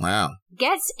 Wow.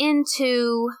 Gets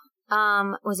into,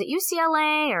 was it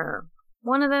UCLA or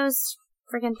one of those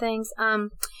freaking things?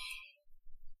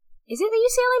 Is it the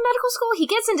UCLA Medical School? He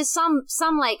gets into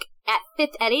some like at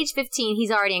age 15,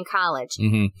 he's already in college.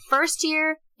 Mm-hmm. First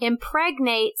year,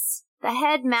 impregnates the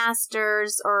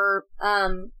headmasters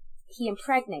he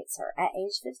impregnates her at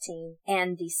age 15,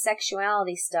 and the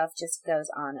sexuality stuff just goes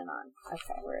on and on.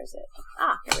 Okay, where is it?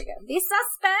 Here we go. These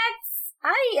suspects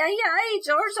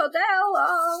George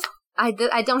Hodel.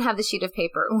 I don't have the sheet of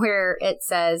paper where it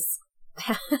says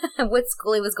what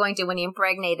school he was going to when he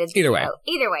impregnated. Either way.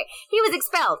 Either way. He was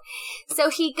expelled. So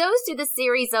he goes through the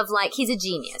series of, like, he's a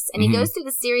genius, and he goes through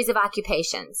the series of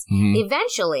occupations.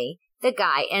 Eventually, the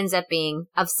guy ends up being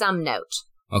of some note.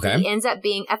 Okay. He ends up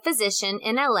being a physician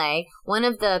in LA, one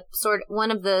of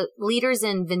the leaders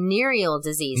in venereal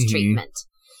disease treatment.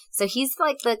 So he's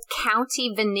like the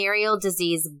county venereal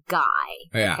disease guy.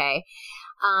 Yeah. Okay.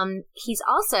 He's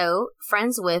also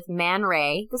friends with Man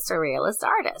Ray, the surrealist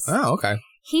artist. Oh, okay.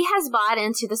 He has bought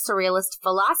into the surrealist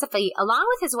philosophy along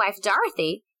with his wife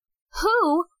Dorothy,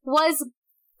 who was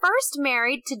first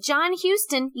married to John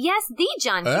Huston. Yes, the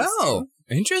John Huston. Oh,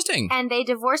 interesting. And they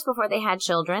divorced before they had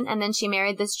children, and then she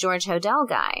married this George Hodel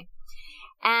guy.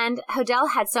 And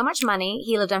Hodel had so much money,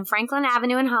 he lived on Franklin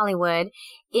Avenue in Hollywood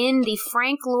in the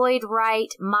Frank Lloyd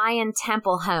Wright Mayan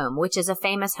Temple home, which is a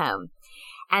famous home.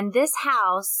 And this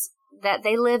house that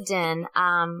they lived in,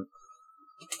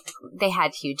 they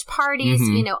had huge parties,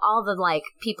 you know, all the, like,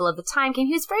 people of the time came.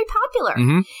 He was very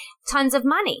popular. Tons of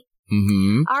money.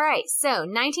 All right, so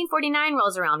 1949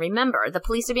 rolls around. Remember, the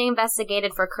police are being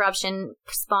investigated for corruption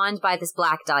spawned by this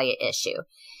Black Dahlia issue.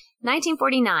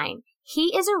 1949,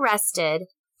 he is arrested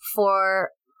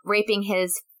for raping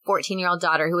his 14-year-old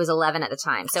daughter, who was 11 at the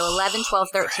time. So 11, 12,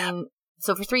 13.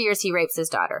 So for 3 years, he rapes his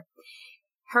daughter.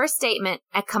 Her statement,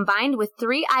 combined with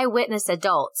 3 eyewitness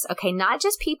adults, okay, not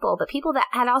just people, but people that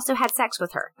had also had sex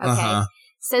with her, okay?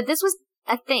 So this was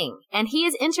a thing. And he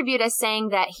is interviewed as saying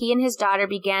that he and his daughter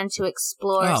began to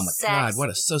explore sex God, what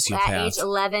a sociopath. at age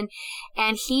 11.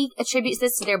 And he attributes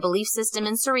this to their belief system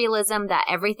in surrealism, that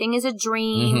everything is a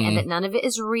dream and that none of it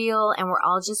is real. And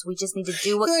we just need to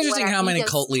do what It's interesting how many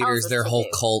cult leaders, their whole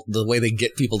cult, the way they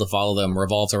get people to follow them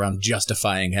revolves around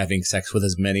justifying having sex with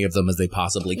as many of them as they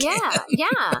possibly can.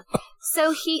 Yeah.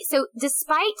 So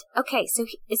despite,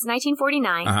 it's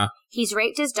 1949. He's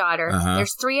raped his daughter.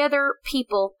 There's 3 other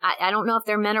people. I don't know if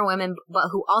they're men or women, but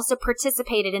who also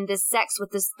participated in this sex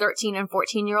with this 13 and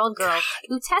 14-year-old girl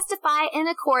who testify in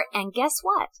a court. And guess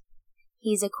what?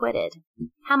 He's acquitted.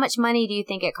 How much money do you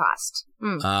think it cost?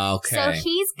 Okay. So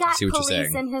he's got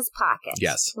police in his pocket.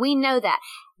 Yes. We know that.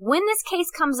 When this case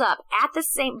comes up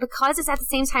because it's at the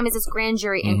same time as this grand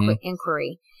jury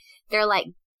inquiry, they're like,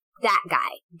 that guy.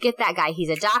 Get that guy. He's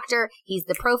a doctor. He's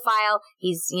the profile.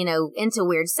 He's, into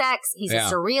weird sex. He's a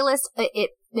surrealist. It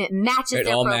matches their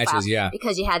profile. It all matches, yeah.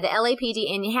 Because you had the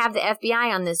LAPD and you have the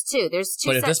FBI on this too. There's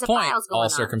 2 sets of files going on. All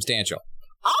circumstantial.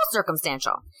 All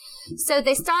circumstantial. So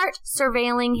they start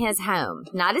surveilling his home.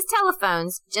 Not his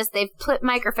telephones, just they've put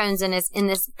microphones in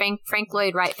this Frank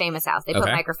Lloyd Wright famous house. They put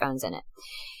microphones in it.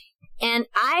 And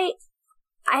I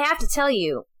have to tell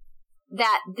you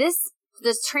that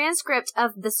the transcript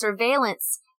of the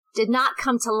surveillance did not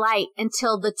come to light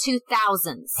until the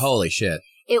 2000s. Holy shit.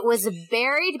 It was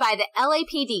buried by the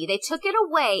LAPD. They took it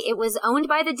away. It was owned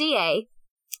by the DA.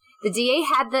 The DA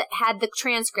had the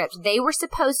transcript. They were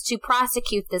supposed to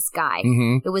prosecute this guy.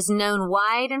 It was known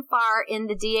wide and far in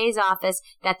the DA's office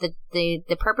that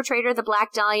the perpetrator of the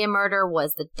Black Dahlia murder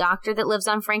was the doctor that lives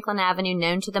on Franklin Avenue,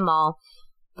 known to them all.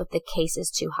 But the case is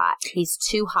too hot. He's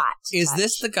too hot. Is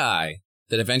this the guy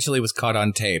that eventually was caught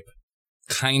on tape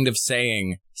kind of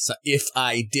saying, so if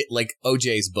I did, like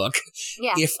OJ's book,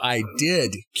 if I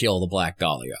did kill the Black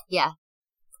Dahlia? Yeah.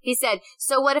 He said,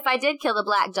 so what if I did kill the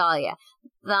Black Dahlia?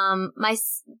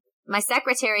 My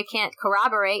secretary can't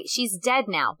corroborate. She's dead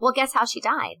now. Well, guess how she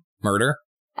died? Murder?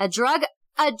 A drug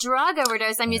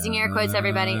overdose. I'm using air quotes,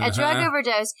 everybody. A drug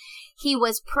overdose. He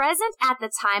was present at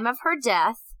the time of her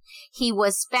death. He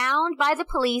was found by the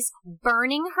police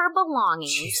burning her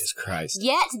belongings. Jesus Christ.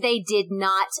 Yet they did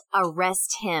not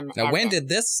arrest him. Now, when did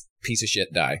this piece of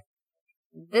shit die?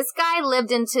 This guy lived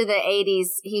into the 80s.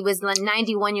 He was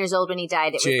 91 years old when he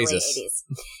died. It was the late 80s.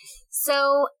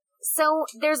 So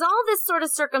there's all this sort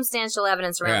of circumstantial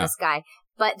evidence around this guy,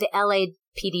 but the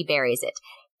LAPD buries it.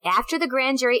 After the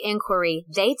grand jury inquiry,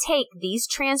 they take these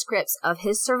transcripts of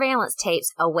his surveillance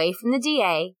tapes away from the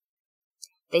DA.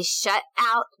 They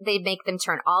they make them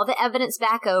turn all the evidence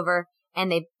back over, and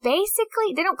they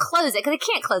don't close it, because they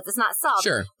can't close it, it's not solved.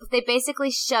 Sure. But they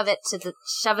basically shove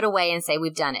it away and say,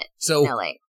 we've done it. So,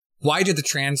 why did the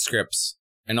transcripts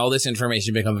and all this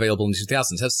information become available in the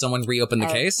 2000s? Has someone reopened the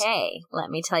case? Okay, let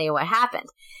me tell you what happened.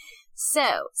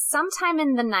 So, sometime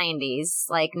in the 90s,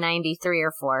 like 93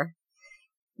 or 4,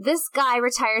 this guy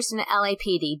retires from the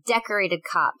LAPD, decorated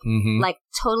cop, like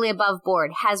totally above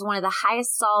board, has one of the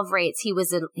highest solve rates. He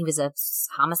was a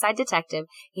homicide detective.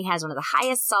 He has one of the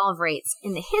highest solve rates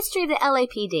in the history of the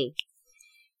LAPD.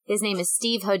 His name is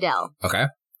Steve Hodel. Okay.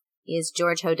 is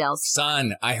George Hodell's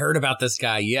son. I heard about this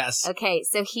guy. Yes. Okay,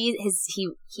 so he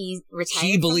retired.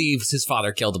 He believes his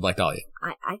father killed the Black Dahlia.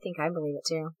 I think I believe it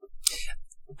too.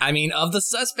 I mean, of the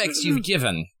suspects you've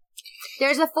given,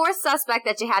 there's a fourth suspect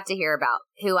that you have to hear about,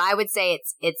 who I would say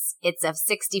it's a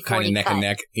 60-40 kind of neck cut. and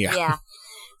neck. Yeah. Yeah.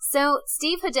 So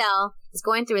Steve Hodell is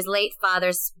going through his late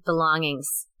father's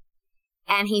belongings,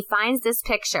 and he finds this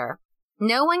picture.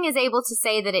 No one is able to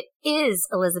say that it is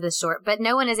Elizabeth Short, but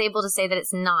no one is able to say that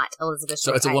it's not Elizabeth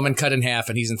Short. So it's a woman cut in half,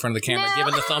 and he's in front of the camera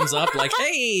giving the thumbs up, like,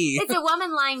 "Hey!" It's a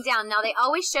woman lying down. Now they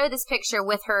always show this picture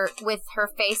with her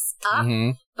face up,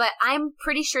 but I'm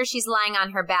pretty sure she's lying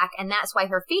on her back, and that's why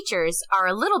her features are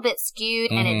a little bit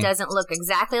skewed, and it doesn't look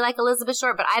exactly like Elizabeth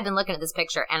Short. But I've been looking at this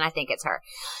picture, and I think it's her.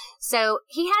 So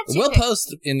he had to. We'll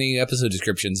post in the episode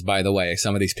descriptions, by the way,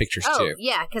 some of these pictures too.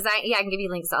 Yeah, because I can give you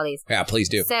links to all these. Yeah, please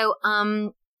do. So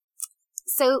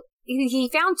so he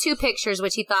found two pictures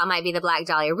which he thought might be the Black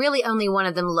Dahlia. Really, only one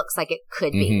of them looks like it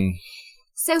could be.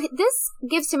 So this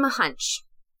gives him a hunch.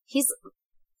 It's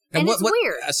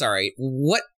weird. Sorry,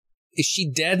 what is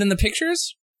she dead in the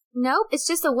pictures? Nope, it's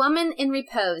just a woman in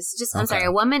repose.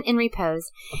 A woman in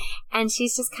repose. And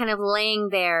she's just kind of laying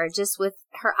there just with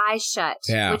her eyes shut,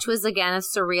 which was, again, a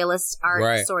surrealist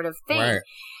art sort of thing. Right.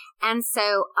 And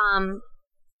so,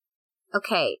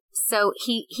 so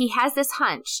he has this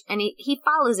hunch, and he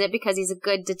follows it because he's a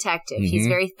good detective. He's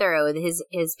very thorough.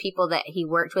 His people that he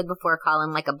worked with before call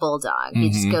him like a bulldog. He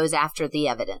just goes after the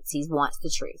evidence. He wants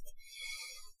the truth.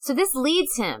 So this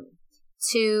leads him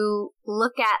to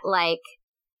look at, like,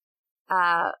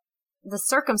 the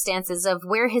circumstances of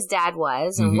where his dad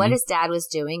was and what his dad was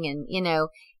doing, and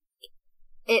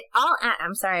it all.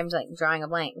 I'm sorry, I'm like drawing a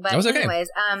blank, but anyways,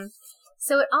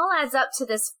 so it all adds up to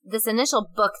this initial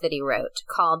book that he wrote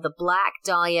called The Black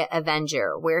Dahlia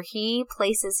Avenger, where he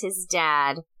places his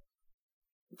dad.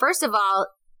 First of all,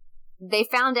 they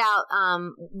found out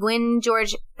when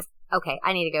George. Okay,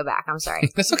 I need to go back. I'm sorry.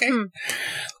 That's okay.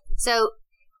 So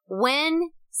when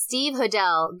Steve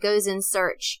Hodell goes in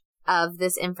search of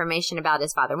this information about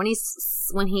his father, when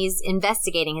he's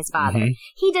investigating his father,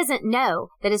 he doesn't know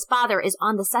that his father is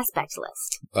on the suspect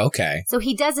list. Okay. So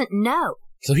he doesn't know.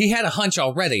 So he had a hunch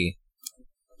already.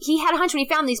 He had a hunch when he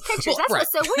found these pictures. That's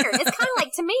what's so weird. It's kind of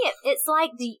like, to me,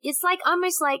 it's like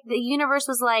almost like the universe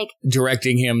was like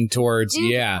directing him towards,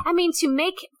 I mean,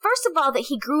 first of all, that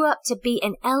he grew up to be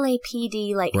an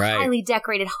LAPD, highly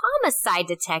decorated homicide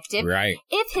detective. Right.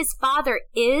 If his father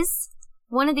is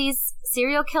one of these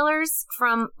serial killers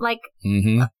from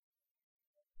and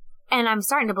I'm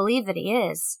starting to believe that he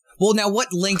is. Well, now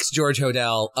what links George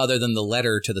Hodell other than the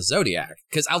letter to the Zodiac?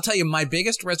 Because I'll tell you, my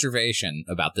biggest reservation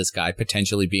about this guy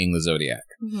potentially being the Zodiac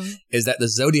is that the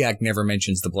Zodiac never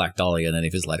mentions the Black Dahlia in any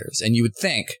of his letters. And you would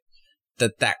think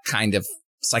that kind of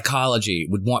psychology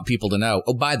would want people to know,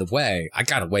 oh, by the way, I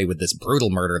got away with this brutal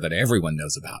murder that everyone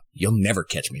knows about. You'll never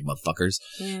catch me, motherfuckers.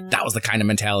 Yeah. That was the kind of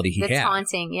mentality he had. The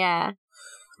taunting, yeah.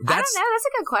 I don't know. That's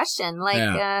a good question.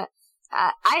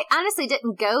 I honestly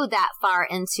didn't go that far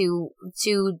into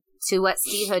what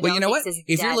Steve Hodell. Well, you know what?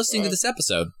 If you're listening to this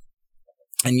episode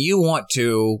and you want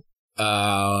to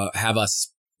have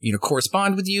us,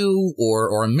 correspond with you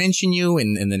or mention you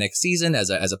in the next season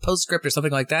as a postscript or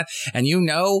something like that, and you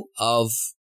know of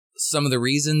some of the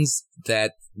reasons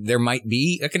that there might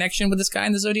be a connection with this guy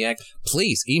in the Zodiac,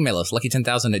 please email us,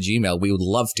 lucky10,000@gmail.com. We would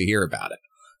love to hear about it.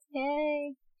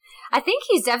 Yay. I think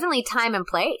he's definitely time and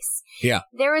place. Yeah.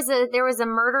 There was a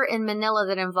murder in Manila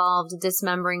that involved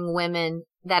dismembering women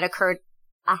that occurred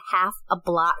a half a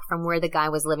block from where the guy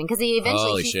was living. Because he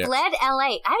fled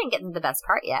LA. I didn't get to the best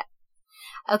part yet.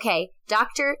 Okay.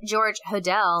 Dr. George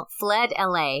Hodell fled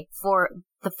LA for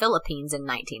the Philippines in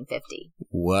 1950.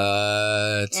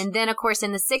 What? And then, of course,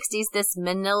 in the 60s, this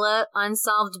Manila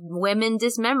unsolved women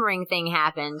dismembering thing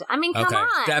happened. I mean, come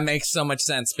on. That makes so much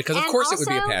sense because, of course, also, it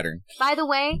would be a pattern. By the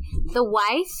way, the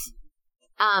wife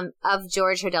of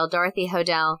George Hodell, Dorothy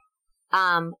Hodell,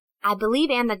 I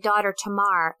believe, and the daughter,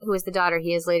 Tamar, who is the daughter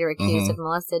he is later accused of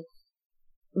molested,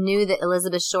 knew that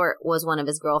Elizabeth Short was one of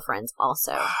his girlfriends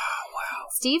also. Wow.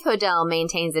 Steve Hodell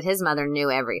maintains that his mother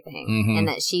knew everything and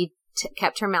that she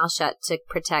kept her mouth shut to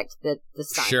protect the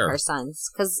son, her sons,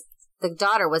 because the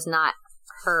daughter was not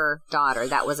her daughter.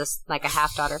 That was a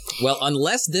half daughter. Well,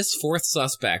 unless this fourth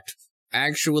suspect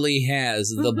actually has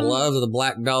the blood of the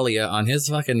Black Dahlia on his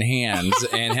fucking hands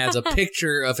and has a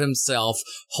picture of himself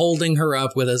holding her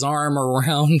up with his arm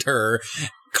around her,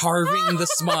 carving the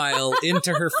smile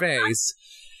into her face,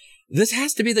 this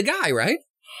has to be the guy, right?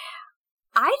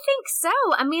 I think so.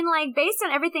 I mean, based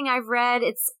on everything I've read,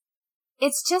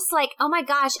 it's just like, oh my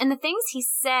gosh. And the things he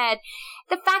said,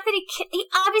 the fact that he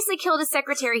obviously killed his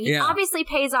secretary. He obviously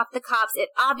pays off the cops. It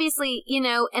obviously,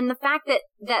 and the fact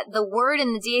that the word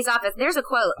in the DA's office, there's a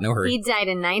quote. No hurry. He died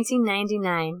in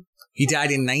 1999. He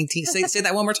died in say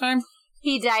that one more time.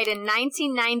 He died in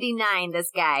 1999, this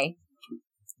guy.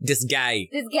 This guy,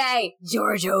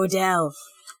 George Odell.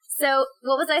 So,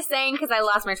 what was I saying? Because I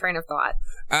lost my train of thought.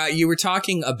 You were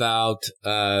talking about,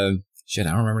 shit, I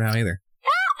don't remember now either.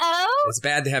 Uh-oh. It's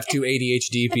bad to have two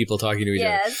ADHD people talking to each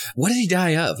other. What did he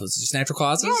die of? Was it just natural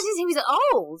causes? Yeah, he was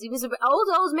old. He was an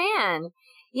old man.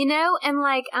 And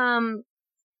like,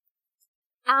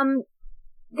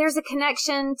 there's a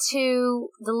connection to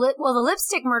the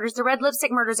lipstick murders. The red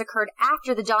lipstick murders occurred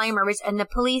after the Dahlia murders, and the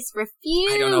police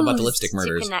refused. I don't know about the lipstick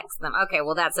murders. To connect them. Okay,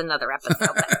 well, that's another episode.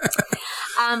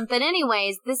 But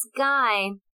anyways, this guy.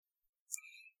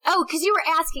 Oh, because you were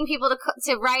asking people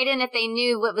to write in if they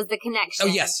knew what was the connection. Oh,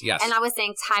 yes. And I was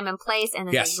saying time and place, and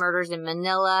then there's murders in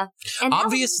Manila. And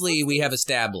obviously, we have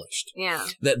established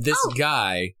that this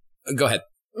guy. Go ahead.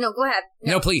 No, go ahead.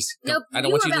 No, please. No, I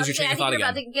don't want you to lose your train of thought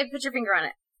again. Put your finger on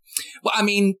it. Well, I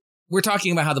mean, we're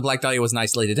talking about how the Black Dahlia was an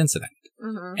isolated incident.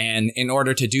 Mm-hmm. And in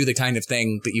order to do the kind of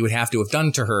thing that you would have to have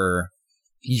done to her,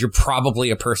 you're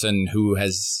probably a person who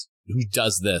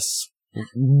does this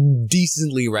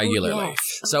decently regularly.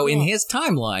 Yes. So in his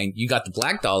timeline, you got the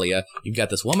Black Dahlia, you've got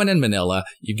this woman in Manila,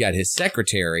 you've got his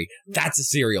secretary. That's a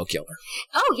serial killer.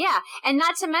 Oh yeah, and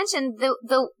not to mention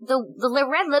the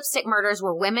red lipstick murders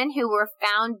were women who were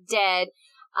found dead,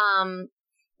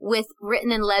 with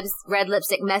written in red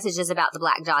lipstick messages about the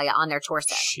Black Dahlia on their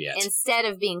torso instead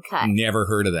of being cut. Never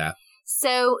heard of that.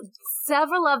 So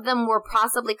several of them were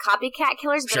possibly copycat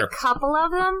killers, but a couple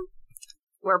of them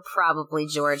were probably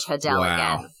George Hodel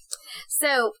again.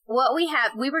 So what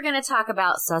we were going to talk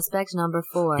about suspect number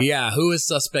 4. Yeah, who is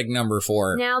suspect number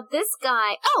 4? Now this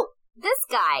guy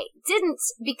didn't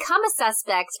become a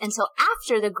suspect until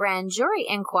after the grand jury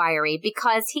inquiry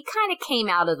because he kind of came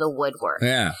out of the woodwork.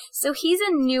 Yeah. So he's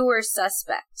a newer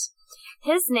suspect.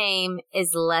 His name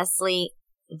is Leslie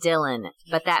Dillon,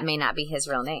 but that may not be his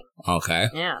real name. Okay.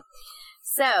 Yeah.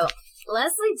 So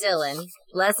Leslie Dillon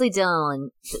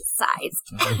decides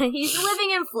he's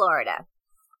living in Florida.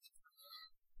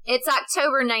 It's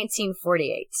October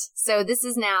 1948. So this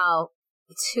is now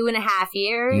 2.5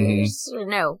 years. Mm-hmm.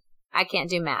 No, I can't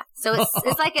do math. So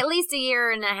it's like at least a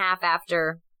year and a half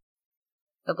after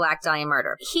the Black Dahlia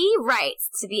murder. He writes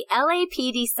to the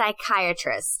LAPD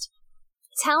psychiatrist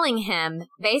telling him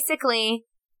basically,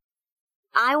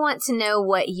 I want to know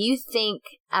what you think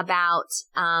about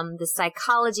the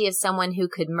psychology of someone who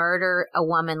could murder a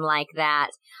woman like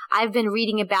that. I've been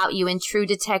reading about you in True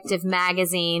Detective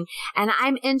magazine, and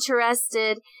I'm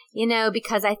interested,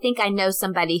 because I think I know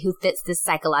somebody who fits this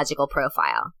psychological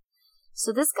profile.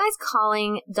 So this guy's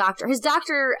calling his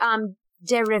doctor,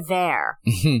 De River,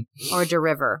 or De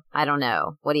River. I don't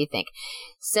know. What do you think?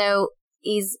 So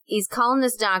he's calling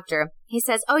this doctor. He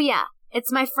says, oh yeah,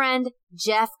 it's my friend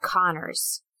Jeff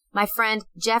Connors. My friend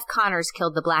Jeff Connors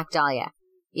killed the Black Dahlia.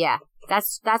 Yeah,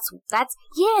 that's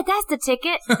the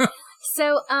ticket.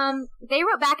 So, they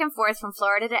wrote back and forth from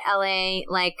Florida to LA,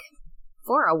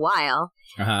 for a while.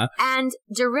 Uh-huh. And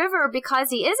De River, because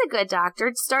he is a good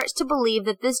doctor, starts to believe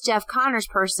that this Jeff Connors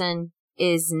person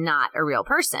is not a real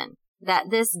person. That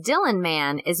this Dillon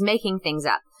man is making things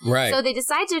up. Right. So they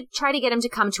decide to try to get him to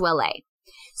come to LA.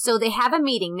 So they have a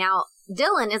meeting. Now,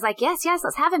 Dillon is like, yes,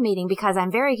 let's have a meeting because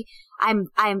I'm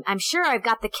sure I've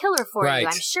got the killer for you.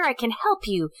 I'm sure I can help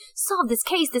you solve this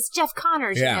case, this Jeff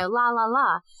Connors, la, la,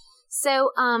 la.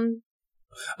 So,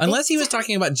 unless he was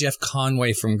talking about Jeff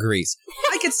Conway from Grease,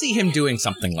 I could see him doing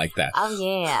something like that. Oh,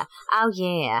 yeah.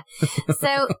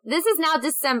 So this is now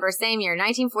December, same year,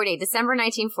 1948, December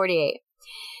 1948.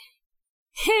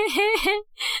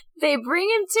 They bring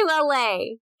him to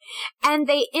LA. And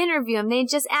they interview him. They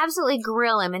just absolutely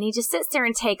grill him. And he just sits there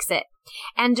and takes it.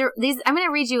 And I'm going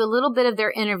to read you a little bit of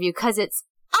their interview because it's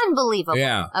unbelievable.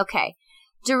 Yeah. Okay.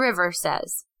 De River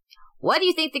says, what do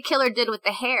you think the killer did with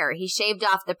the hair? He shaved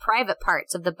off the private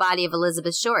parts of the body of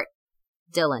Elizabeth Short.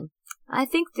 Dillon, I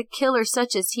think the killer,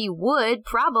 such as he would,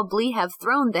 probably have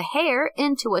thrown the hair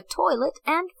into a toilet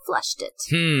and flushed it.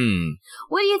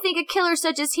 What do you think a killer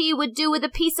such as he would do with a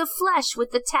piece of flesh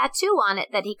with the tattoo on it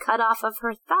that he cut off of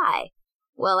her thigh?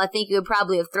 Well, I think he would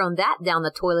probably have thrown that down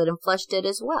the toilet and flushed it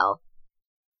as well.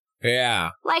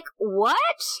 Yeah. Like, what?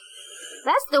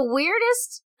 That's the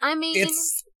weirdest. I mean...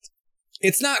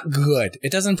 It's not good.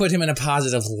 It doesn't put him in a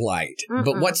positive light. Mm-mm.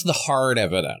 But what's the hard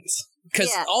evidence? Because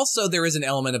Yeah. also there is an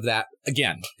element of that,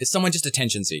 again, is someone just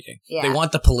attention seeking? Yeah. They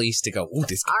want the police to go, ooh,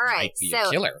 this guy All right, might be so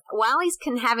a killer. while he's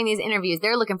having these interviews,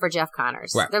 they're looking for Jeff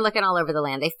Connors. Right. They're looking all over the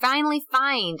land. They finally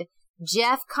find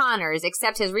Jeff Connors,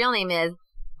 except his real name is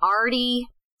Artie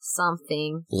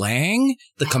something. Lang?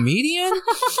 The comedian?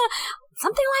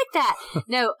 Something like that.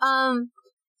 No,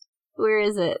 where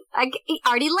is it?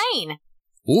 Artie Lane.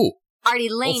 Ooh. Artie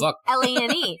Lane, fuck.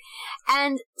 Lane.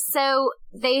 And so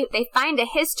they find a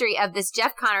history of this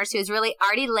Jeff Connors, who is really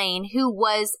Artie Lane, who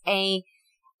was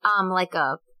like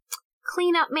a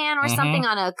cleanup man or something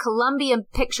on a Columbia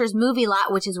Pictures movie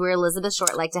lot, which is where Elizabeth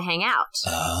Short liked to hang out.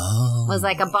 Oh. Was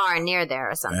like a bar near there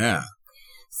or something. Yeah.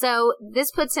 So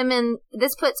this puts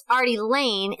Artie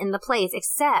Lane in the place,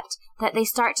 except that they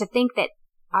start to think that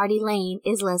Artie Lane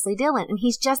is Leslie Dillon, and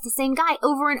he's just the same guy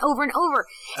over and over and over.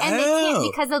 And they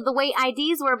can't, because of the way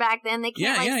IDs were back then, they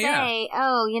can't say,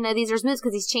 oh, these are Smoots,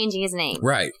 because he's changing his name.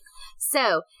 Right.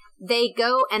 So they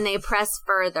go and they press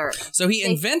further. So he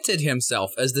invented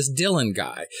himself as this Dillon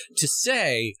guy to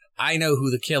say, I know who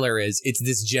the killer is. It's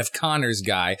this Jeff Connors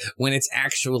guy, when it's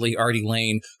actually Artie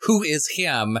Lane. Who is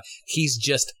him? He's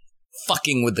just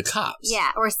fucking with the cops.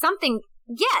 Yeah, or something.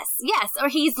 Yes. Or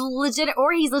he's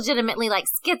legitimately like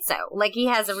schizo. Like he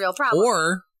has a real problem.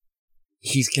 Or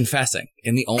he's confessing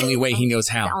in the only way he knows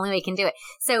how. The only way he can do it.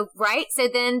 So, right. So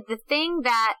then the thing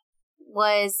that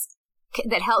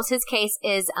helps his case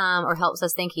is, or helps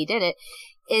us think he did it,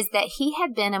 is that he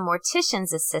had been a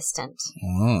mortician's assistant.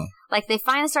 Oh. Like they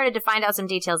finally started to find out some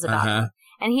details about him.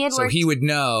 And he had So he would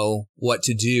know what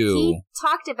to do. He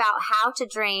talked about how to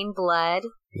drain blood.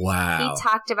 Wow. He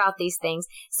talked about these things.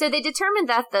 So they determined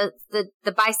that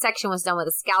the bisection was done with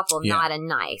a scalpel, not a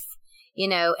knife.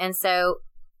 And so,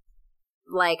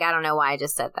 like, I don't know why I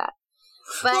just said that.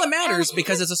 But, well, it matters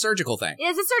because it's a surgical thing.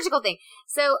 It's a surgical thing.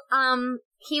 So,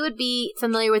 he would be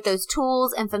familiar with those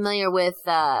tools and familiar with,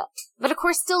 but of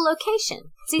course, still location.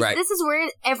 See, This is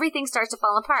where everything starts to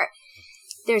fall apart.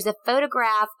 There's a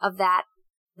photograph of that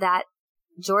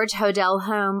George Hodel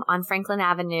home on Franklin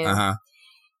Avenue.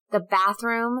 The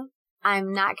bathroom,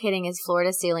 I'm not kidding, is floor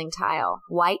to ceiling tile,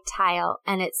 white tile,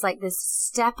 and it's like this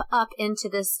step up into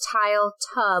this tile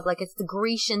tub, like it's the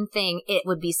Grecian thing. It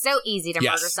would be so easy to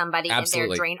murder somebody in there,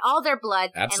 drain all their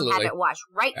blood, and have it wash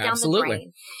right down the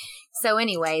drain. So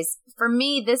anyways, for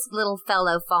me, this little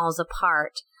fellow falls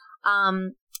apart.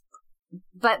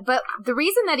 But the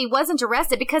reason that he wasn't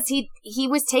arrested, because he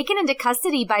was taken into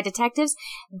custody by detectives,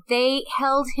 they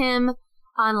held him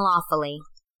unlawfully.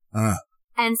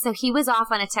 And so he was off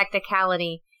on a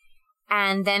technicality.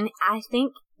 And then I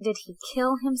think, did he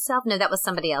kill himself? No, that was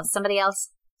somebody else. Somebody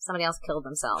else killed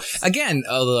themselves. Again,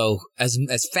 although as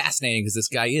fascinating as this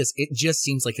guy is, it just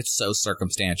seems like it's so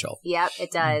circumstantial. Yep,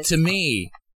 it does. To me,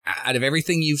 out of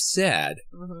everything you've said,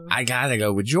 I gotta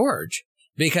go with George.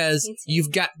 Because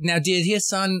you've got, now did his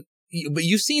son, but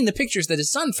you've seen the pictures that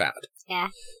his son found. Yeah.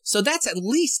 So that's at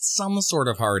least some sort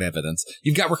of hard evidence.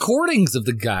 You've got recordings of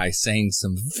the guy saying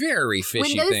some very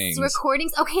fishy things. When those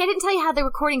recordings, okay, I didn't tell you how the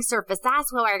recording surfaced.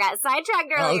 That's where I got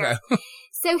sidetracked earlier. Oh, okay.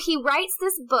 So he writes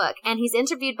this book, and he's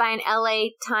interviewed by an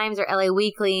LA Times or LA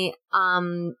Weekly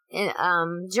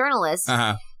journalist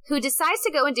who decides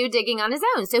to go and do digging on his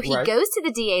own. So he goes to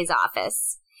the DA's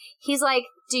office. He's like,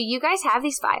 do you guys have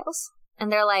these files?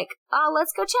 And they're like, oh,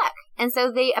 let's go check. And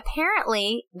so they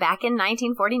apparently, back in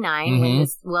 1949, in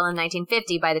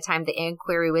 1950, by the time the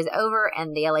inquiry was over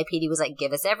and the LAPD was like,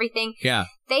 give us everything. Yeah.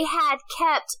 They had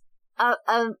kept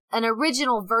an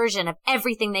original version of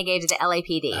everything they gave to the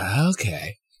LAPD.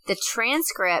 Okay. The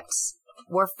transcripts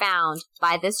were found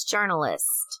by this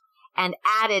journalist and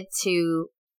added to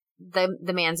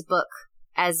the man's book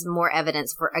as more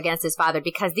evidence against his father,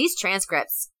 because these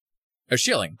transcripts are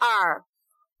chilling.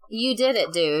 You did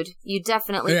it, dude. You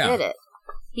definitely did it.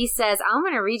 He says, I'm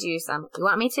going to read you some. You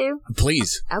want me to?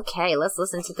 Please. Okay, let's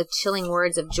listen to the chilling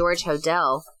words of George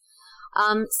Hodel.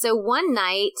 So one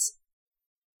night,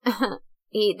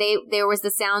 there was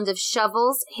the sound of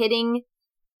shovels hitting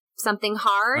something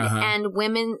hard and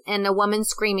a woman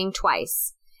screaming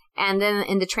twice. And then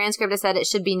in the transcript, it said it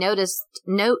should be noted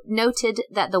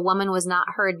that the woman was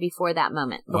not heard before that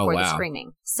moment, before the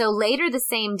screaming. So later the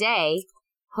same day,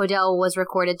 Hodel was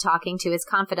recorded talking to his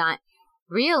confidant.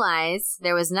 Realize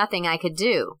there was nothing I could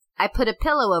do. I put a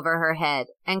pillow over her head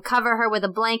and cover her with a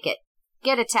blanket.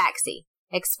 Get a taxi.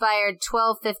 Expired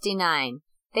 12:59.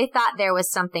 They thought there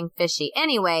was something fishy.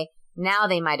 Anyway, now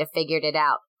they might have figured it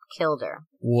out. Killed her.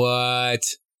 What?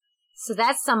 So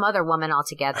that's some other woman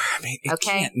altogether. I mean, it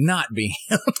can't not be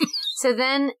him. So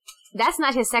then, that's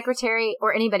not his secretary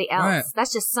or anybody else. Right.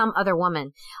 That's just some other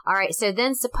woman. All right. So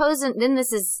then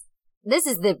this is This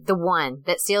is the one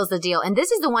that seals the deal. And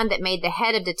this is the one that made the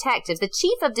head of detectives, the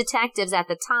chief of detectives at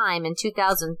the time in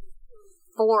 2004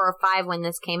 or 5 when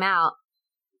this came out,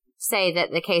 say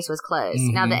that the case was closed.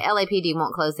 Mm-hmm. Now, the LAPD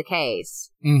won't close the case,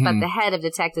 but the head of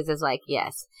detectives is like,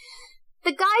 yes.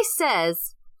 The guy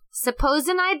says,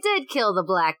 supposing I did kill the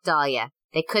Black Dahlia,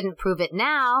 they couldn't prove it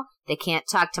now. They can't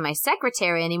talk to my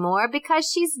secretary anymore because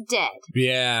she's dead.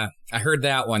 Yeah, I heard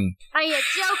that one. Are you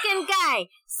joking, guy?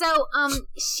 So,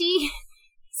 she...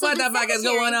 So what the fuck is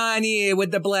going on here with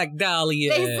the Black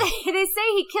Dahlia? They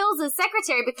say he kills his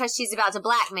secretary because she's about to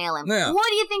blackmail him. Yeah. What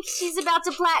do you think she's about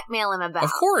to blackmail him about?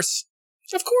 Of course.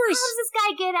 Of How course. does this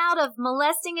guy get out of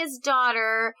molesting his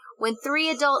daughter when 3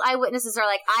 adult eyewitnesses are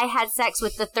like, I had sex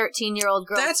with the 13-year-old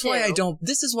girl That's too.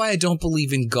 this is why I don't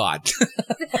believe in God.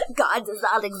 God does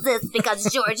not exist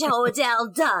because George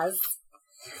Hodel does.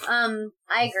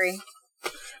 I agree.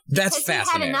 That's Because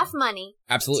fascinating. he had enough money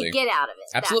Absolutely. to get out of it.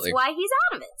 Absolutely. That's why he's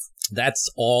out of it. That's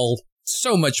all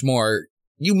so much more.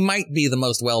 You might be the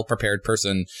most well-prepared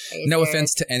person. No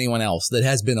offense to anyone else that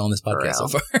has been on this podcast so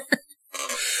far.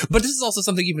 But this is also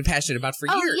something you've been passionate about for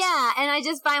years. Oh, yeah. And I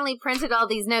just finally printed all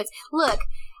these notes. Look,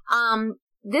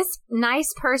 this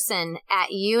nice person at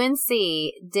UNC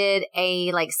did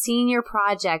a senior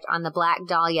project on the Black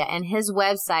Dahlia, and his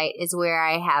website is where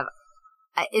I have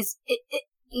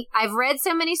I've read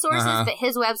so many sources that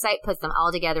his website puts them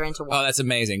all together into one. Oh, that's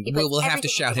amazing. He puts We'll have to everything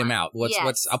shout into him one. out.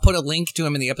 Yes. I'll put a link to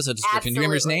him in the episode description. Do you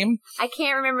remember his Absolutely. name? I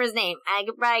can't remember his name. I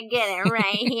could probably get it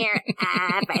right here if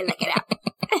I look it up.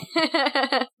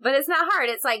 But it's not hard.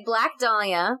 It's like Black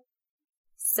Dahlia.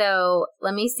 So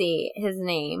let me see his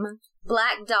name.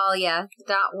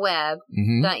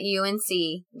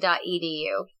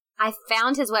 blackdahlia.web.unc.edu. I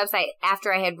found his website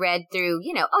after I had read through,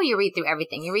 you read through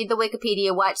everything. You read the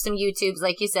Wikipedia, watch some YouTubes,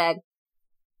 like you said.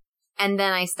 And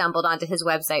then I stumbled onto his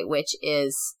website, which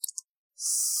is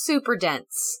super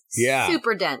dense. Yeah.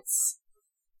 Super dense.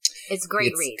 It's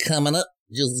great read. Coming up.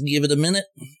 Just give it a minute.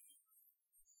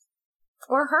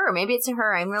 Or her. Maybe it's a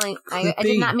her. I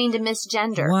did not mean to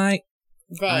misgender. Why?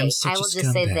 They. I'm such I will a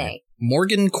just say scumbag. they.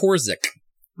 Morgan Korzik.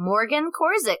 Morgan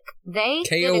Korzik. They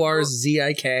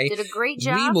Korzik. did a great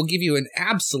job. We will give you an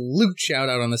absolute shout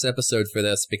out on this episode for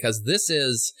this, because this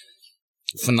is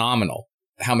phenomenal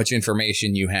how much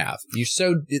information you have.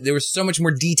 There was so much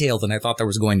more detail than I thought there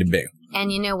was going to be.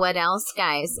 And you know what else,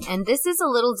 guys? And this is a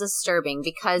little disturbing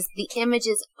because the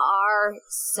images are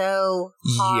so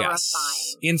horrifying. Yes.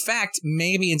 In fact,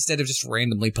 maybe instead of just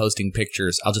randomly posting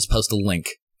pictures, I'll just post a link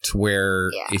to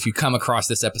where if you come across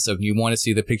this episode and you want to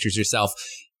see the pictures yourself,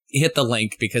 hit the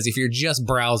link, because if you're just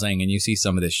browsing and you see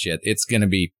some of this shit, it's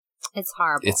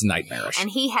horrible. It's nightmarish. And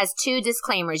he has 2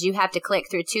 disclaimers. You have to click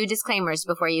through 2 disclaimers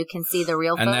before you can see the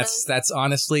real and photos. that's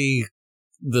honestly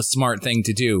the smart thing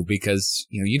to do, because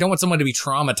you don't want someone to be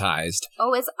traumatized.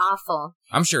 Oh, it's awful.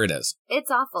 I'm sure it is.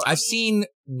 It's awful. I've seen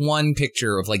one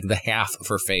picture of the half of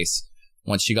her face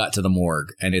once she got to the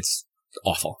morgue, and it's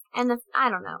awful. And I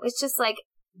don't know. It's just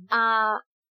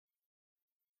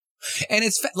and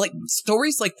it's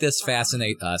stories like this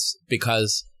fascinate us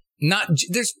because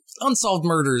there's unsolved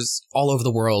murders all over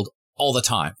the world all the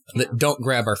time that don't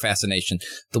grab our fascination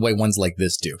the way ones like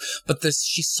this do. But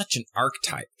she's such an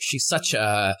archetype. She's such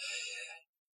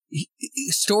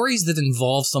stories that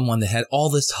involve someone that had all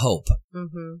this hope,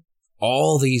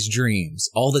 all these dreams,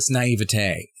 all this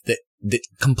naivete that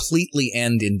completely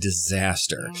end in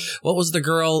disaster. Yeah. What was the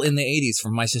girl in the 80s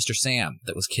from My Sister Sam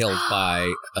that was killed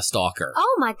by a stalker?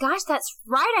 Oh my gosh, that's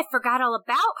right. I forgot all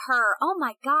about her. Oh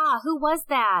my God, who was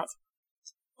that?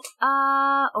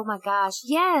 Oh my gosh.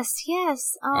 Yes.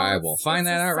 Oh, I will find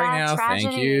that out right now. Tragedy.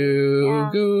 Thank you,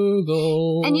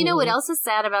 Google. And you know what else is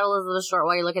sad about Elizabeth Short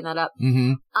while you're looking that up?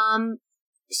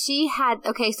 She had,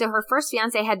 so her first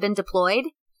fiance had been deployed.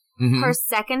 Her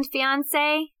second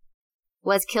fiance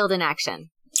was killed in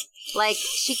action.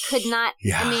 She could not,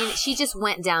 I mean, she just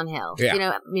went downhill. Yeah. You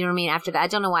know what I mean? After that, I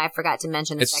don't know why I forgot to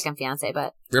mention the second fiance,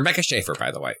 but. Rebecca Schaefer,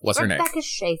 by the way, was her name. Rebecca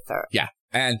Schaefer. Yeah.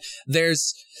 And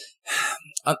there's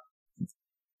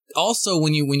also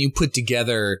when you put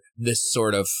together this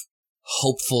sort of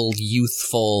hopeful,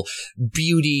 youthful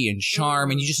beauty and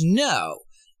charm, and you just know,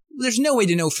 there's no way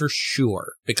to know for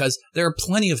sure, because there are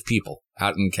plenty of people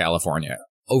out in California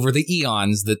over the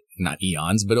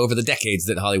over the decades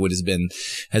that Hollywood has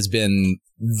been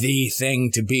the thing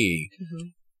to be.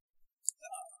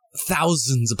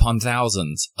 Thousands upon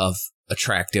thousands of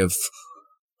attractive,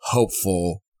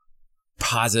 hopeful,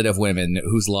 positive women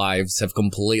whose lives have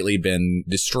completely been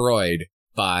destroyed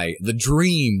by the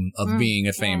dream of being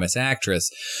a famous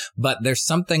actress. But there's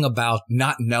something about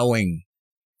not knowing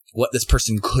what this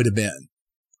person could have been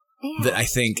that I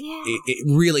think it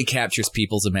really captures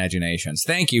people's imaginations.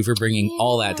 Thank you for bringing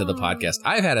all that to the podcast.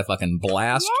 I've had a fucking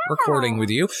blast recording with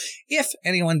you. If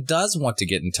anyone does want to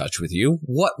get in touch with you,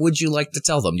 what would you like to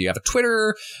tell them? Do you have a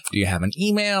Twitter? Do you have an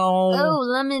email? Oh,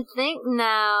 let me think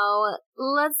now.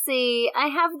 Let's see. I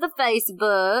have the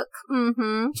Facebook.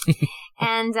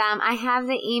 And I have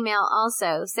the email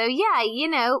also. So, yeah,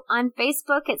 on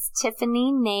Facebook, it's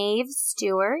Tiffany Nave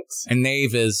Stewart. And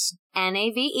Nave is...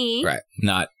 Nave. Right.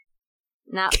 Not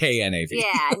KNAV.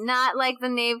 Yeah, not like the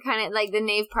Nave kind of, like the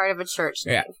Nave part of a church.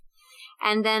 Yeah.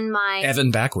 And then my...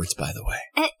 Evan backwards, by the way.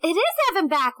 It is Evan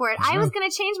backward. I was going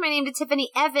to change my name to Tiffany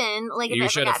Evan, like if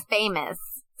I ever got famous.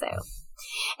 So,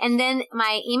 and then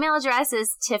my email address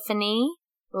is Tiffany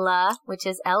La, which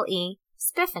is L-E,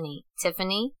 Spiffany.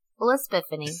 Tiffany La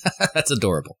Spiffany. That's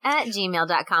adorable. At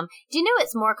gmail.com. Do you know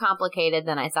it's more complicated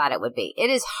than I thought it would be? It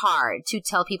is hard to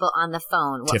tell people on the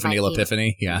phone what Tiffany La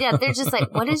Epiphany? Yeah. Yeah, they're just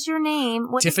like, what is your name?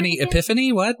 Tiffany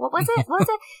Epiphany? What? What was it? What was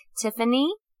it?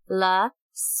 Tiffany La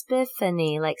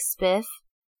Spiffany, like Spiff.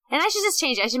 And I should just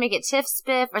change it. I should make it Tiff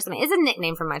Spiff or something. It's a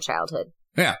nickname from my childhood.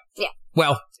 Yeah. Yeah.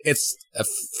 Well, it's a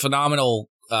phenomenal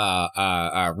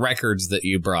records that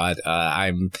you brought.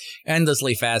 I'm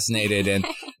endlessly fascinated. And,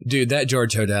 dude, that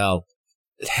George Hodel,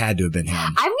 it had to have been him.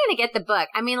 I'm going to get the book.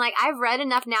 I mean, like, I've read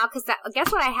enough now because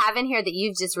guess what I have in here that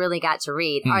you've just really got to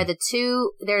read are the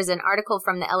two. There's an article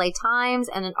from the LA Times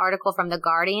and an article from The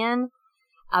Guardian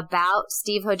about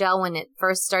Steve Hodel when it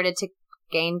first started to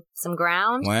gain some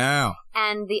ground. Wow.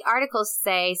 And the articles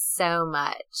say so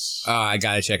much. Oh, I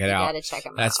got to check it out. You got to check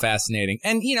him out. That's fascinating.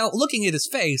 And, looking at his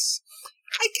face,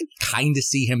 I could kind of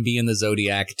see him be in the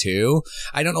Zodiac, too.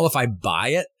 I don't know if I buy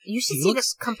it. You should see the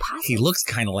composites. He looks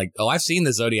kind of like... Oh, I've seen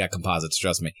the Zodiac composites,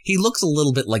 trust me. He looks a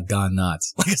little bit like Don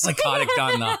Knotts. Like a psychotic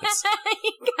Don Knotts.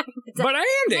 But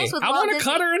Andy, I want to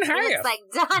cut her in half. It's like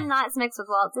Don Knotts mixed with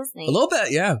Walt Disney. A little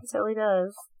bit, yeah. It totally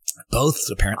does. Both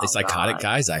apparently psychotic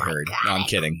guys, I heard. No, I'm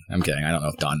kidding. I don't know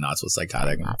if Don Knotts was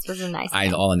psychotic. Knotts was a nice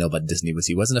guy. All I know about Disney was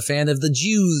he wasn't a fan of the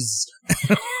Jews.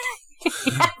 Yeah,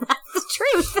 that's the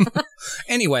truth.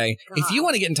 Anyway, if you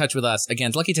want to get in touch with us,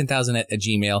 again, lucky10000 at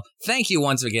Gmail. Thank you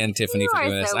once again, Tiffany, for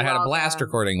doing this. I had a blast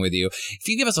recording with you. If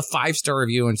you give us a 5-star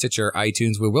review on Stitcher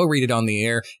iTunes, we will read it on the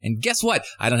air. And guess what?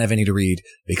 I don't have any to read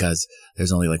because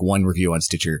there's only like one review on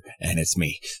Stitcher, and it's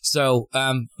me. So,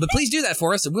 but please do that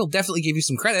for us, and we'll definitely give you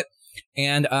some credit.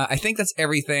 And I think that's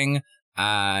everything.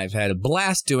 I've had a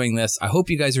blast doing this. I hope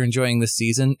you guys are enjoying this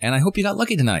season, and I hope you got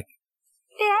lucky tonight.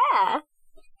 Yeah.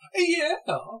 Yeah.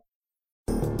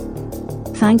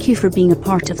 Thank you for being a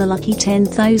part of the Lucky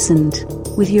 10,000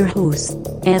 with your host,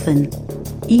 Evan.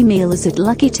 Email us at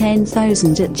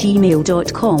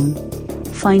lucky10000@gmail.com.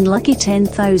 Find Lucky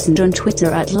 10,000 on Twitter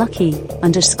at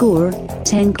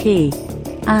lucky_10k.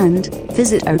 And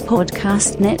visit our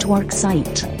podcast network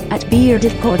site at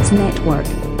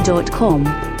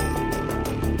beardedpodsnetwork.com.